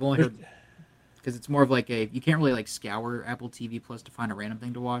 I've only heard because it's more of like you can't really like scour Apple TV Plus to find a random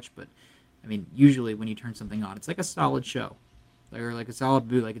thing to watch, but I mean usually when you turn something on, it's like a solid show, or like a solid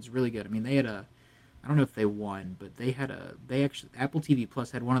boot, like it's really good. I mean they had I don't know if they won, but they actually Apple TV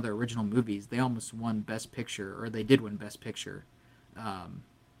Plus had one of their original movies. They almost won Best Picture, or they did win Best Picture, um,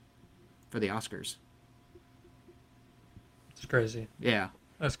 for the Oscars. It's crazy. Yeah.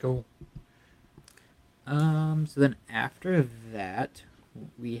 That's cool. So then after that,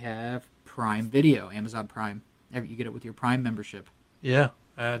 we have Prime Video, Amazon Prime. You get it with your Prime membership, Yeah,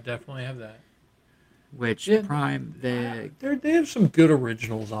 I definitely have that. which Yeah, Prime they have some good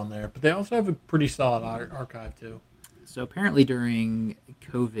originals on there, but they also have a pretty solid archive too. so apparently during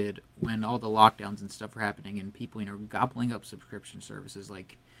COVID, when all the lockdowns and stuff were happening, and people gobbling up subscription services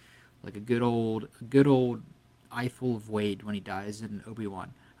like a good old eyeful of Wade when he dies in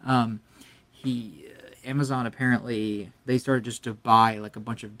Obi-Wan. He Amazon apparently they started just to buy like a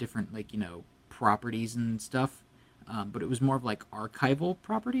bunch of different properties and stuff, but it was more of like archival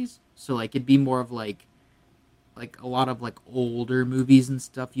properties. So like it'd be more of like a lot of like older movies and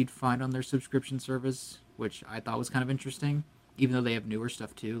stuff you'd find on their subscription service, which I thought was kind of interesting. Even though they have newer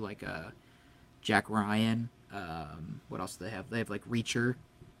stuff too, like Jack Ryan. What else do they have? They have like Reacher,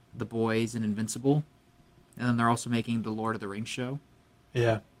 The Boys, and Invincible, and then they're also making the Lord of the Rings show.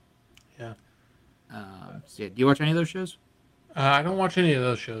 Yeah, yeah. So yeah, do you watch any of those shows? I don't watch any of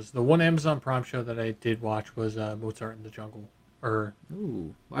those shows. The one Amazon Prime show that I did watch was Mozart in the Jungle. Or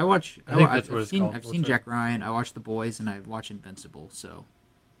Ooh, I watch. I think that's what it's called. I've seen Jack Ryan. I watched The Boys, and I watch Invincible. So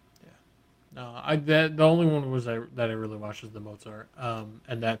yeah, no, the only one that I really watched is the Mozart.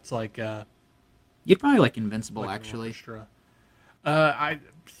 And that's like you'd probably like Invincible, like an actually. orchestra. I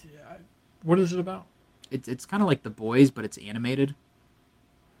what is it about? It's kind of like The Boys, but it's animated.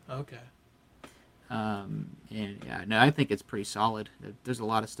 Okay. And yeah, no, I think it's pretty solid. There's a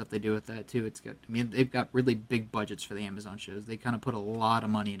lot of stuff they do with that too. I mean, they've got really big budgets for the Amazon shows. They kind of put a lot of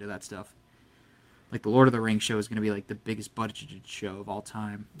money into that stuff. Like the Lord of the Rings show is going to be like the biggest budgeted show of all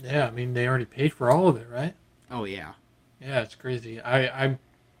time. Yeah, I mean they already paid for all of it, right? Oh yeah. Yeah, it's crazy. I'm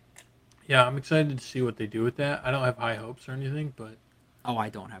excited to see what they do with that. I don't have high hopes or anything, but Oh, I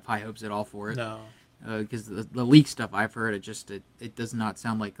don't have high hopes at all for it. no. Because the leak stuff I've heard, it does not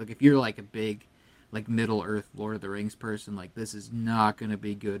sound like if you're like a big like Middle Earth Lord of the Rings person, like this is not going to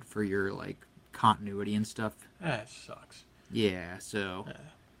be good for your like continuity and stuff. That sucks. Yeah, so Yeah.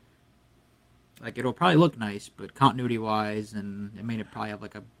 like it'll probably look nice, but continuity wise, and I mean it probably have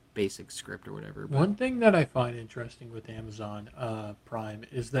like a basic script or whatever. But One thing that I find interesting with Amazon Prime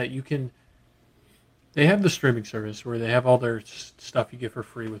is that they have the streaming service where they have all their stuff you get for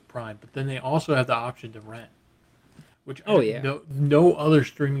free with Prime, but then they also have the option to rent, which no other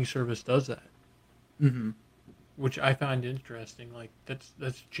streaming service does that. mm-hmm. Which I find interesting. Like that's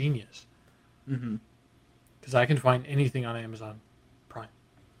genius Mm-hmm. because I can find anything on Amazon Prime.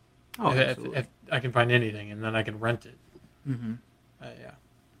 Oh, If I can find anything, and then I can rent it. Mm-hmm. Yeah.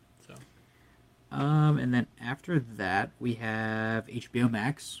 So And then after that we have HBO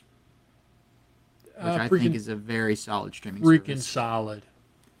Max, which I think is a very solid streaming service. solid.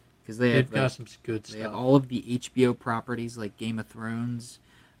 Because They've got some good they have stuff. all of the HBO properties like Game of Thrones,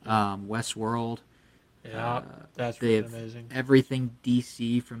 Westworld. Yeah, that's They really have amazing. everything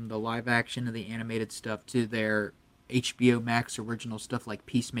DC, from the live action to the animated stuff to their HBO Max original stuff like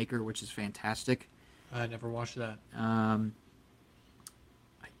Peacemaker, which is fantastic. I never watched that.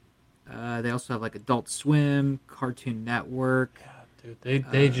 They also have like Adult Swim, Cartoon Network, Yeah, dude,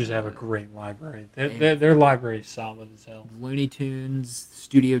 they just have a great library. Their library is solid as hell. Looney Tunes,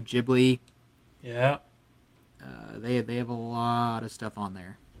 Studio Ghibli. Yeah, They have a lot of stuff on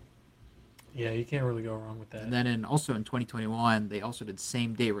there. yeah, you can't really go wrong with that. And then also in 2021, they also did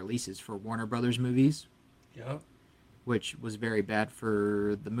same day releases for Warner Brothers movies, Yep. which was very bad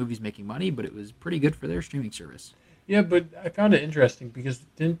for the movies making money, but it was pretty good for their streaming service. Yeah, but I found it interesting because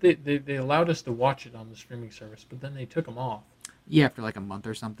didn't they allowed us to watch it on the streaming service, but then they took them off. Yeah, after like a month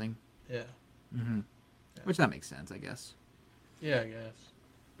or something. Yeah. Mm-hmm. Yeah. Which that makes sense, I guess. Yeah, I guess.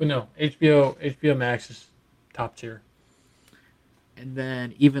 But no, HBO Max is top tier. And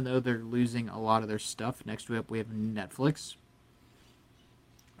then, even though they're losing a lot of their stuff, next up we have Netflix.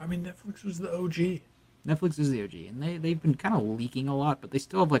 I mean, Netflix was the OG. Netflix is the OG, and they've been kind of leaking a lot, but they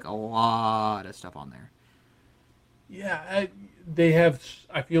still have like a lot of stuff on there. Yeah, they have.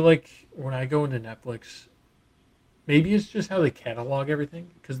 I feel like when I go into Netflix, maybe it's just how they catalog everything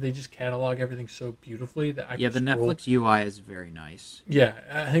because they just catalog everything so beautifully that I Yeah, the can scroll. Netflix UI is very nice. Yeah,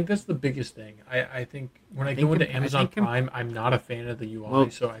 I think that's the biggest thing. I think when I go into Amazon Prime, I'm not a fan of the UI, Well,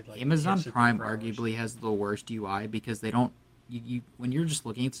 so I like Amazon can't sit there Prime for hours. arguably has the worst UI because they don't. You when you're just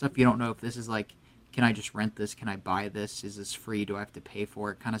looking at stuff, you don't know if this is like, can I just rent this? Can I buy this? Is this free? Do I have to pay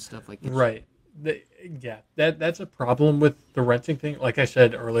for it? Kind of stuff like this. Right. Yeah, that's a problem with the renting thing. Like I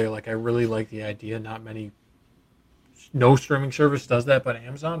said earlier, like I really like the idea. Not many, no streaming service does that, but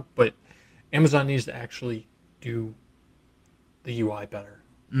Amazon. But Amazon needs to actually do the UI better.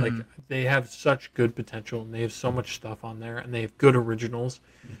 Like Hmm. they have such good potential, and they have so much stuff on there, and they have good originals.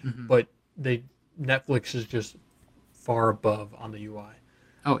 Hmm. But they Netflix is just far above on the UI.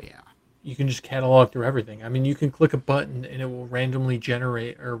 Oh yeah. You can just catalog through everything. I mean, you can click a button and it will randomly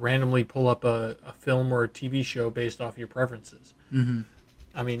generate or randomly pull up a film or a TV show based off your preferences. Hmm.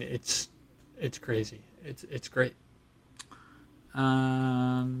 I mean, it's crazy. It's great.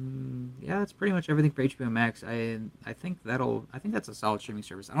 Yeah, that's pretty much everything for HBO Max. I think that's a solid streaming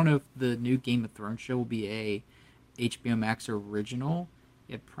service. I don't know if the new Game of Thrones show will be a HBO Max original.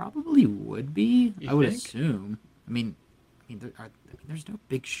 It probably would be. You I would think? assume. There's no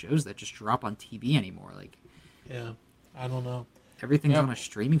big shows that just drop on TV anymore. Like Yeah, I don't know. everything's Yeah, on a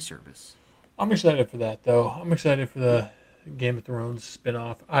streaming service. I'm excited for that though. I'm excited for the Game of Thrones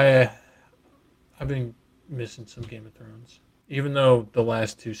spinoff. I've been missing some Game of Thrones, even though the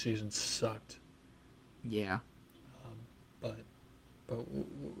last two seasons sucked. Yeah. Um, but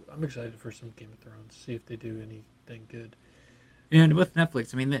I'm excited for some Game of Thrones. See if they do anything good. And with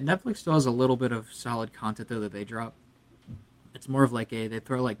Netflix, I mean, Netflix still has a little bit of solid content though that they drop. It's more of like they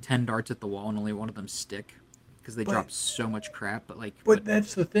throw like 10 darts at the wall and only one of them stick because they But drop so much crap. But like, but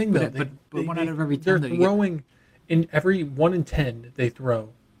that's the thing though. but one out of every They're 10 though you get throwing in every 1 in 10 they throw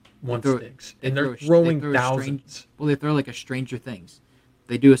they one throw sticks, they and they're throw they throwing throw a strange thousands. well they throw like a Stranger Things,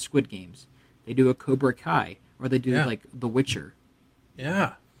 they do a Squid Games, they do a Cobra Kai, or they do Yeah, like The Witcher.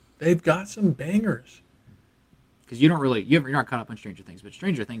 yeah, they've got some bangers. Because you don't really you're not caught up on Stranger Things, but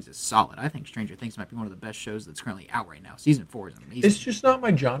Stranger Things is solid. I think Stranger Things might be one of the best shows that's currently out right now. Season 4 is It's amazing. just not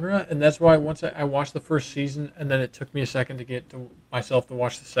my genre, and that's why once I watched the first season, and then it took me a second to get to myself to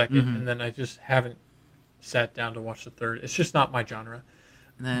watch the second, Hmm. and then I just haven't sat down to watch the third. It's just not my genre,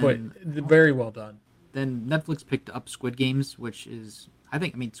 And but very well done. then Netflix picked up Squid Games, which is I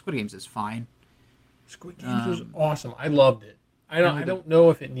mean Squid Games is fine. Squid Games was Um, awesome. I loved it. Apparently I don't know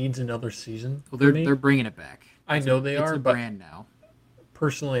if it needs another season well for they're me. bringing it back. I know they It's are, a but brand now.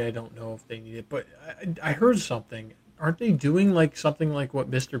 personally, I don't know if they need it. But I heard something. Aren't they doing like something like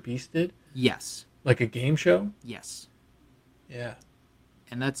what Mr. Beast did, Yes, like a game show? yes, Yeah,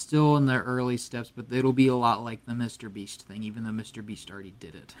 and that's still in the early steps, but it'll be a lot like the Mr. Beast thing, even though Mr. Beast already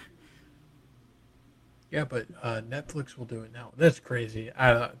did it. yeah. But Netflix will do it now. That's crazy.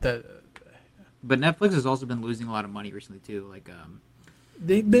 But Netflix has also been losing a lot of money recently too. Like,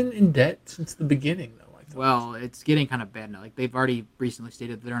 They've been in debt since the beginning, though. I thought. well, it's getting kind of bad now. Like they've already recently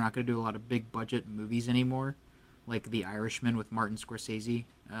stated that they're not going to do a lot of big budget movies anymore, like The Irishman with Martin Scorsese,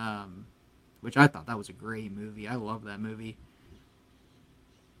 which I thought that was a great movie. I love that movie.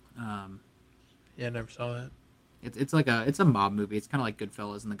 Um, Yeah, I never saw that. it's a mob movie. It's kind of like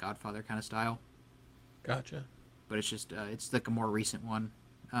Goodfellas and The Godfather kind of style, Gotcha. but it's like a more recent one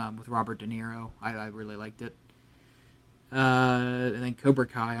with Robert De Niro. I really liked it. And then Cobra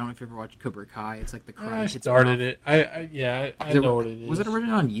Kai. I don't know if you ever watched Cobra Kai. It's like the I karate kid started spin-off. it. I Is it, know what it is. was it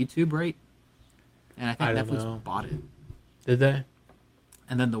originally on YouTube, right? And I think I don't Netflix know. bought it. Did they?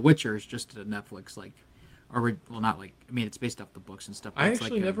 And then The Witcher is just a Netflix like, or well, not like. I mean, it's based off the books and stuff. But I it's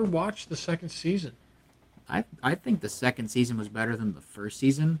actually like never watched the second season. I think the second season was better than the first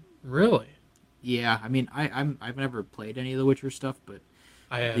season. Really? Yeah, I mean, I've never played any of the Witcher stuff, but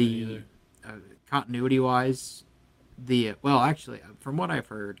I haven't the either. continuity wise, well, actually, from what I've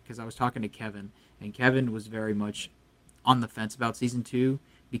heard, because I was talking to Kevin, and Kevin was very much on the fence about season 2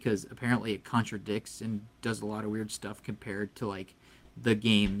 because apparently it contradicts and does a lot of weird stuff compared to like the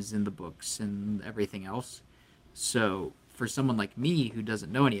games and the books and everything else. So for someone like me who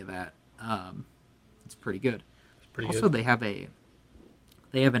doesn't know any of that, it's pretty good. It's pretty Also, good. they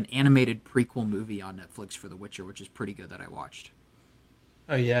have an animated prequel movie on Netflix for The Witcher, which is pretty good that I watched.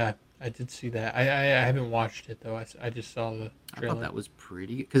 Oh yeah, I did see that. I haven't watched it though. I just saw the I thought trailer. that was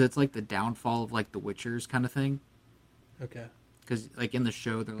pretty because it's like the downfall of like the Witchers kind of thing. Okay. Because like in the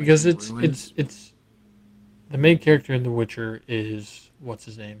show they're like Because in ruins. it's the main character in The Witcher is what's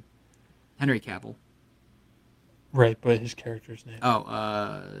his name? Henry Cavill. Right, but his character's name. Oh,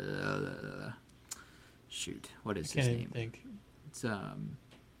 shoot, what I is can't his even name? think. It's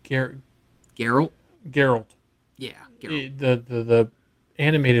Gar- Geralt. Geralt. Yeah, Geralt. The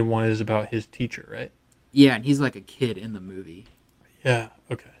animated one is about his teacher, right? Yeah, and he's like a kid in the movie. Yeah.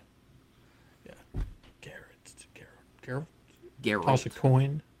 Okay. Yeah. Geralt. Toss a Geralt.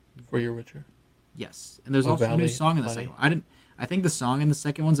 coin for your Witcher. Yes, and there's Oh, also a new Valley, song in the money. second one. I didn't. I think the song in the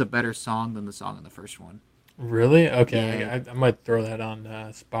second one's a better song than the song in the first one. Really? Okay, Yeah, I might throw that on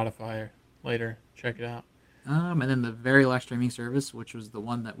Spotify. later. Check it out. And then the very last streaming service, which was the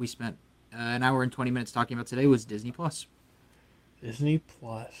one that we spent an hour and 20 minutes talking about today, was Disney Plus. Disney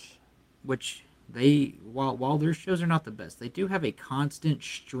Plus. Which they, while their shows are not the best, they do have a constant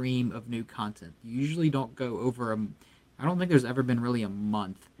stream of new content. You usually don't go over I don't think there's ever been really a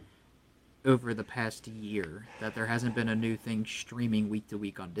month over the past year that there hasn't been a new thing streaming week to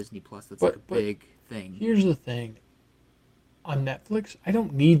week on Disney Plus. That's like a big thing. Here's the thing. On Netflix, I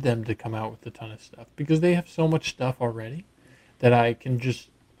don't need them to come out with a ton of stuff because they have so much stuff already that I can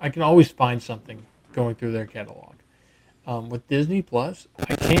always find something going through their catalog. With Disney Plus,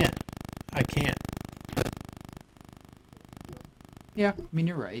 I can't. Yeah, I mean,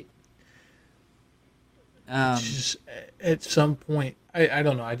 you're right. Just at some point, I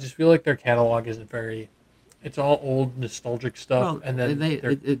don't know. I just feel like their catalog isn't very. It's all old nostalgic stuff, Well, and then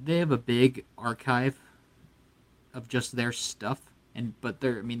they have a big archive of just their stuff, but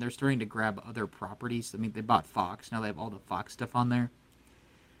they're starting to grab other properties. I mean, they bought Fox, now they have all the Fox stuff on there.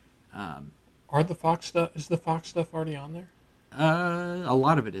 are the Fox stuff? Is the Fox stuff already on there? A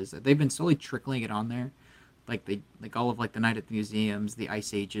lot of it is. They've been slowly trickling it on there, like all of like the Night at the Museums, the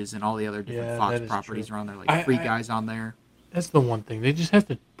Ice Ages, and all the other different Fox properties true. are on there. Like Free Guy's on there. That's the one thing. They just have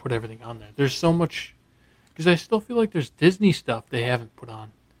to put everything on there. There's so much, because I still feel like there's Disney stuff they haven't put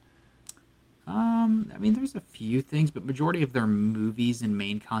on. I mean, there's a few things, but majority of their movies and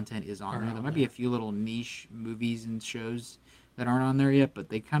main content is on there. There might be a few little niche movies and shows that aren't on there yet, but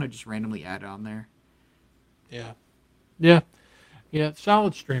they kind of just randomly add it on there. Yeah.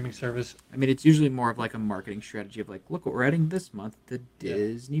 Solid streaming service. I mean, it's usually more of like a marketing strategy of like, look what we're adding this month to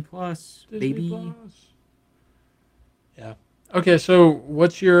Disney Plus, Disney baby. Plus. Yeah. Okay, so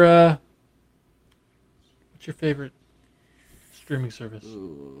what's your favorite streaming service?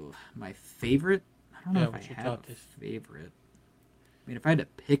 Ooh, my favorite? I don't know if what's I your have top a taste? favorite. I mean, if I had to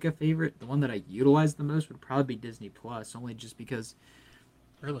pick a favorite, the one that I utilize the most would probably be Disney Plus, only just because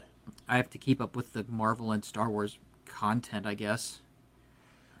Really? I have to keep up with the Marvel and Star Wars content, I guess.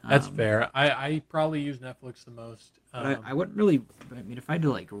 That's fair. I probably use Netflix the most. But I wouldn't really. But I mean, if I had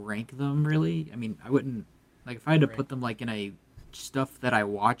to like rank them, really, I mean, I wouldn't like if I had to put them like in a stuff that I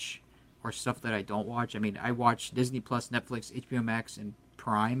watch or stuff that I don't watch. I mean, I watch Disney Plus, Netflix, HBO Max, and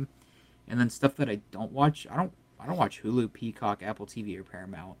Prime, and then stuff that I don't watch. I don't watch Hulu, Peacock, Apple TV, or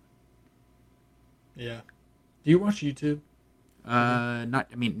Paramount. Yeah. Do you watch YouTube? Not.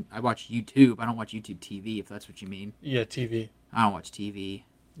 I mean, I watch YouTube. I don't watch YouTube TV. If that's what you mean. Yeah, TV. I don't watch TV.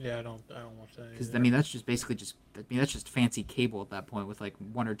 Yeah, I don't watch that. Because I mean, that's just basically just. I mean, that's just fancy cable at that point with like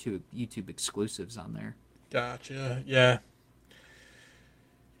one or two YouTube exclusives on there. Gotcha. Yeah.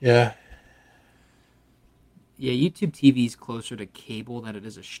 Yeah. Yeah, YouTube TV is closer to cable than it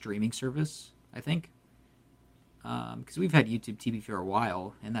is a streaming service, I think. Because we've had YouTube TV for a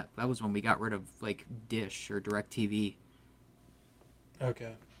while, and that was when we got rid of like Dish or DirecTV.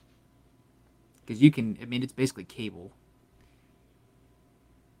 Okay. Because you can, I mean, it's basically cable.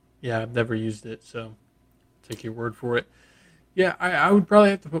 Yeah, I've never used it, so take your word for it. Yeah, I would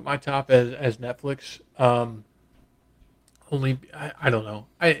probably have to put my top as Netflix. Only I don't know.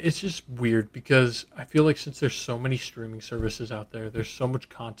 It's just weird because I feel like since there's so many streaming services out there, there's so much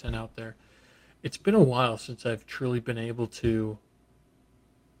content out there. It's been a while since I've truly been able to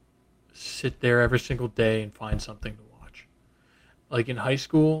sit there every single day and find something to watch. Like in high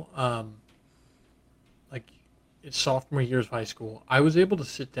school, like it's sophomore years of high school, I was able to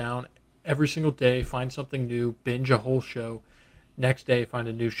sit down every single day, find something new, binge a whole show. Next day, find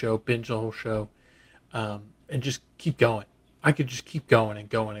a new show, binge a whole show, and just keep going. I could just keep going and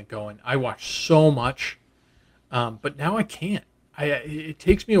going and going. I watch so much, but now I can't. It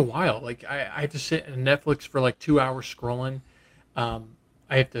takes me a while. Like I have to sit in Netflix for like 2 hours scrolling. I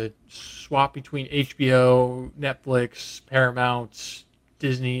have to swap between HBO, Netflix, Paramount,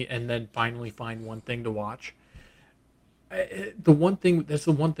 Disney, and then finally find one thing to watch. That's the one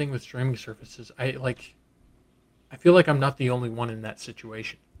thing with streaming services. I feel like I'm not the only one in that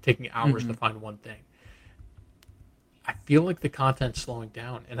situation, taking hours to find one thing. I feel like the content's slowing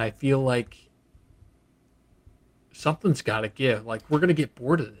down, and I feel like something's got to give. Like, we're going to get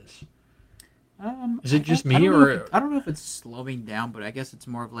bored of this. Is it just me, or I don't know if it's slowing down, but I guess it's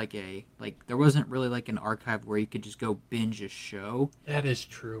more of like there wasn't really like an archive where you could just go binge a show. That is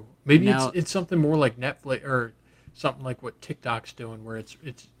true. Maybe now, it's something more like Netflix or something like what TikTok's doing, where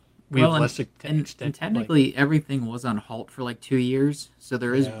we have less extent. And technically, everything was on halt for like 2 years, so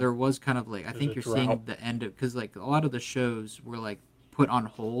there was kind of like I think you're seeing the end of, because like a lot of the shows were like put on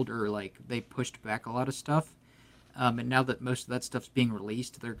hold or like they pushed back a lot of stuff. And now that most of that stuff's being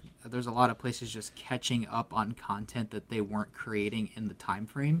released, there's a lot of places just catching up on content that they weren't creating in the time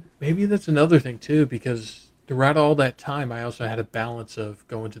frame. Maybe that's another thing too, because throughout all that time, I also had a balance of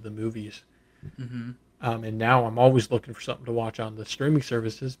going to the movies. Mm-hmm. And now I'm always looking for something to watch on the streaming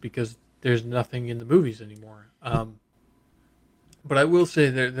services because there's nothing in the movies anymore. But I will say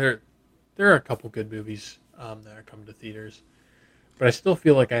there are a couple good movies that are coming to theaters. But I still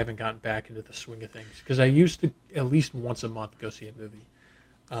feel like I haven't gotten back into the swing of things because I used to at least once a month go see a movie.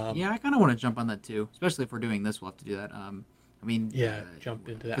 Yeah, I kind of want to jump on that too, especially if we're doing this. We'll have to do that. I mean, Yeah, jump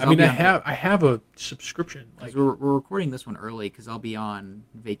into that. 'cause I I'll mean, be I have a subscription. because Like, we're recording this one early because I'll be on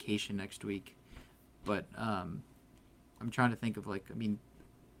vacation next week. But I'm trying to think of like, I mean,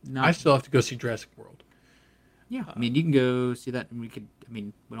 not. I still have to go see Jurassic World. Yeah, I mean, you can go see that, and we could. I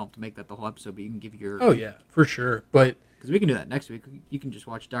mean, we don't have to make that the whole episode, but you can give your. Oh yeah, for sure. But Because we can do that next week. You can just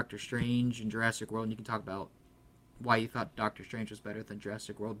watch Doctor Strange and Jurassic World, and you can talk about why you thought Doctor Strange was better than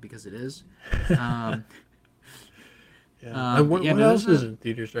Jurassic World because it is. yeah. And what no, else is in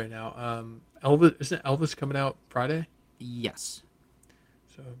theaters right now? Elvis isn't Elvis coming out Friday? Yes.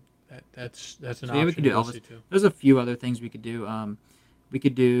 So that's an So option. yeah, we could do to go Elvis. see too. There's a few other things we could do. We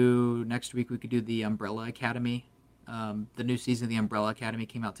could do next week. We could do the Umbrella Academy. The new season of the Umbrella Academy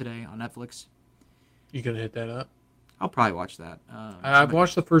came out today on Netflix. You gonna hit that up? I'll probably watch that. I've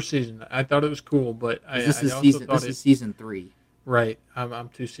watched the first season. I thought it was cool, but this I is also season. thought This is season 3. right. I'm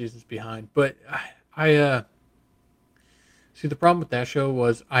 2 seasons behind, but I see the problem with that show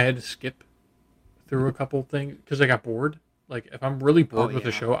was I had to skip through a couple things because I got bored. Like if I'm really bored with a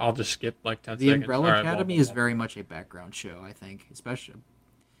yeah. show, I'll just skip like 10 The seconds. Umbrella All right, blah, Academy blah, is blah. very much a background show. I think, especially.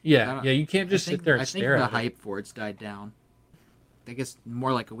 Yeah. You can't just I think, sit there and I think stare the at it. hype for it's died down. I guess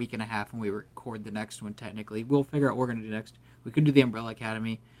more like a week and a half when we record the next one. Technically, we'll figure out what we're gonna do next. We could do the Umbrella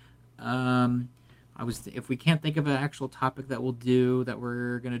Academy. If we can't think of an actual topic that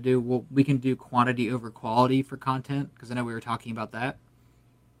we're gonna do, we can do quantity over quality for content because I know we were talking about that.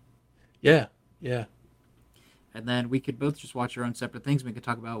 Yeah. Yeah. And then we could both just watch our own separate things. We could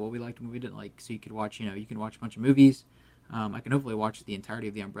talk about what we liked and what we didn't like. So you could watch, you can watch a bunch of movies. I can hopefully watch the entirety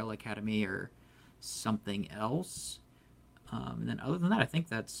of the Umbrella Academy or something else. And then other than that, I think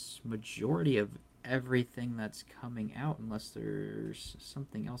that's majority of everything that's coming out, unless there's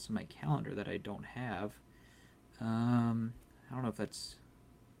something else in my calendar that I don't have. I don't know if that's.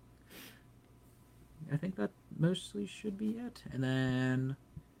 I think that mostly should be it. And then,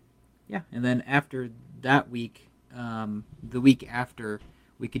 yeah, and then after that week, the week after,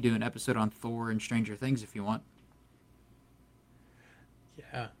 we could do an episode on Thor and Stranger Things if you want.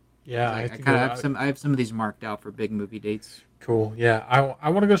 Yeah. Yeah. I kind of have some. I have some of these marked out for big movie dates. Cool. Yeah. I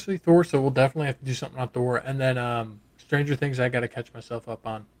want to go see Thor, so we'll definitely have to do something on Thor, and then Stranger Things. I got to catch myself up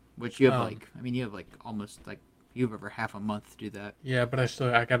on. Which you have you have almost you have over half a month to do that. Yeah, but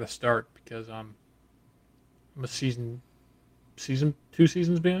I got to start because I'm a season 2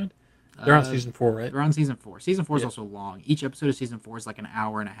 seasons behind. They're on season 4, right? They're on season 4. Season 4 is Yeah. also long. Each episode of season 4 is like an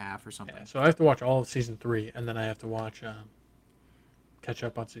hour and a half or something. Yeah, so I have to watch all of season 3, and then I have to watch catch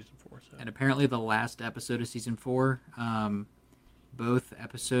up on season 4. So. And apparently, the last episode of season 4, both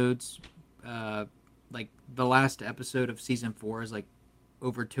episodes, the last episode of season 4 is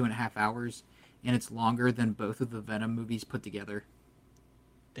over 2.5 hours, and it's longer than both of the Venom movies put together.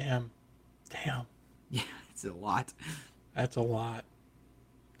 Damn. Yeah, it's a lot. That's a lot.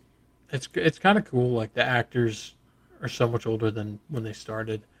 It's kind of cool. Like the actors are so much older than when they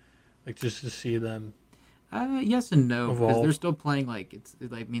started. Like just to see them. Yes and no, because Evolve. they're still playing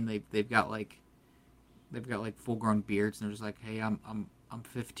they've got full grown beards, and they're just like, hey, I'm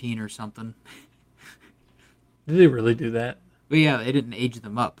 15 or something. Did they really do that? But yeah, they didn't age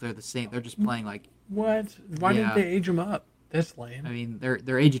them up. They're the same. They're just playing like. What? Why Yeah. didn't they age them up? That's lame. I mean,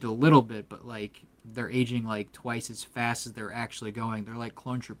 they're aged a little bit, but they're aging twice as fast as they're actually going. They're like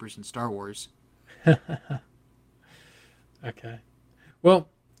clone troopers in Star Wars. Okay. Well,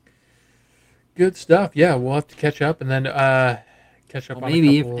 good stuff. Yeah, we'll have to catch up and then catch up Well, on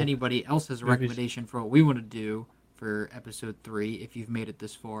maybe a if couple anybody else has a movies. recommendation for what we want to do for episode 3, if you've made it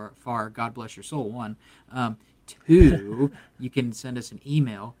this far, God bless your soul. 1, 2, you can send us an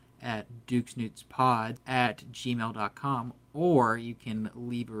email at dukesnootspod@gmail.com, or you can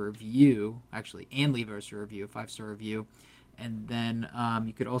leave a review, leave us a review, a 5-star review, and then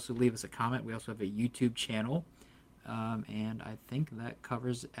you could also leave us a comment. We also have a YouTube channel, and I think that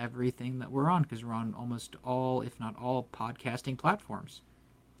covers everything that we're on, because we're on almost all, if not all, podcasting platforms.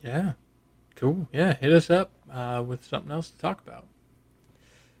 Yeah. Cool. Yeah, hit us up with something else to talk about.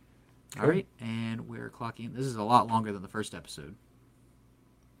 All right, and we're clocking. This is a lot longer than the first episode.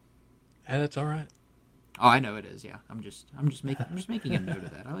 Yeah, that's all right. Oh, I know it is. Yeah, I'm just making a note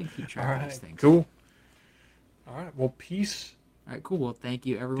of that. I like to keep All track of these right, things. cool. All right, well, peace. All right, cool. Well, thank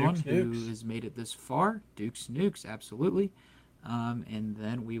you everyone Dukes who nukes. has made it this far. Dukes nukes, absolutely. And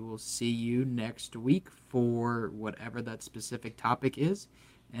then we will see you next week for whatever that specific topic is.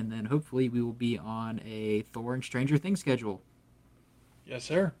 And then hopefully we will be on a Thor and Stranger Things schedule. Yes,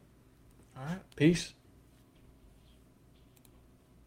 sir. All right, peace.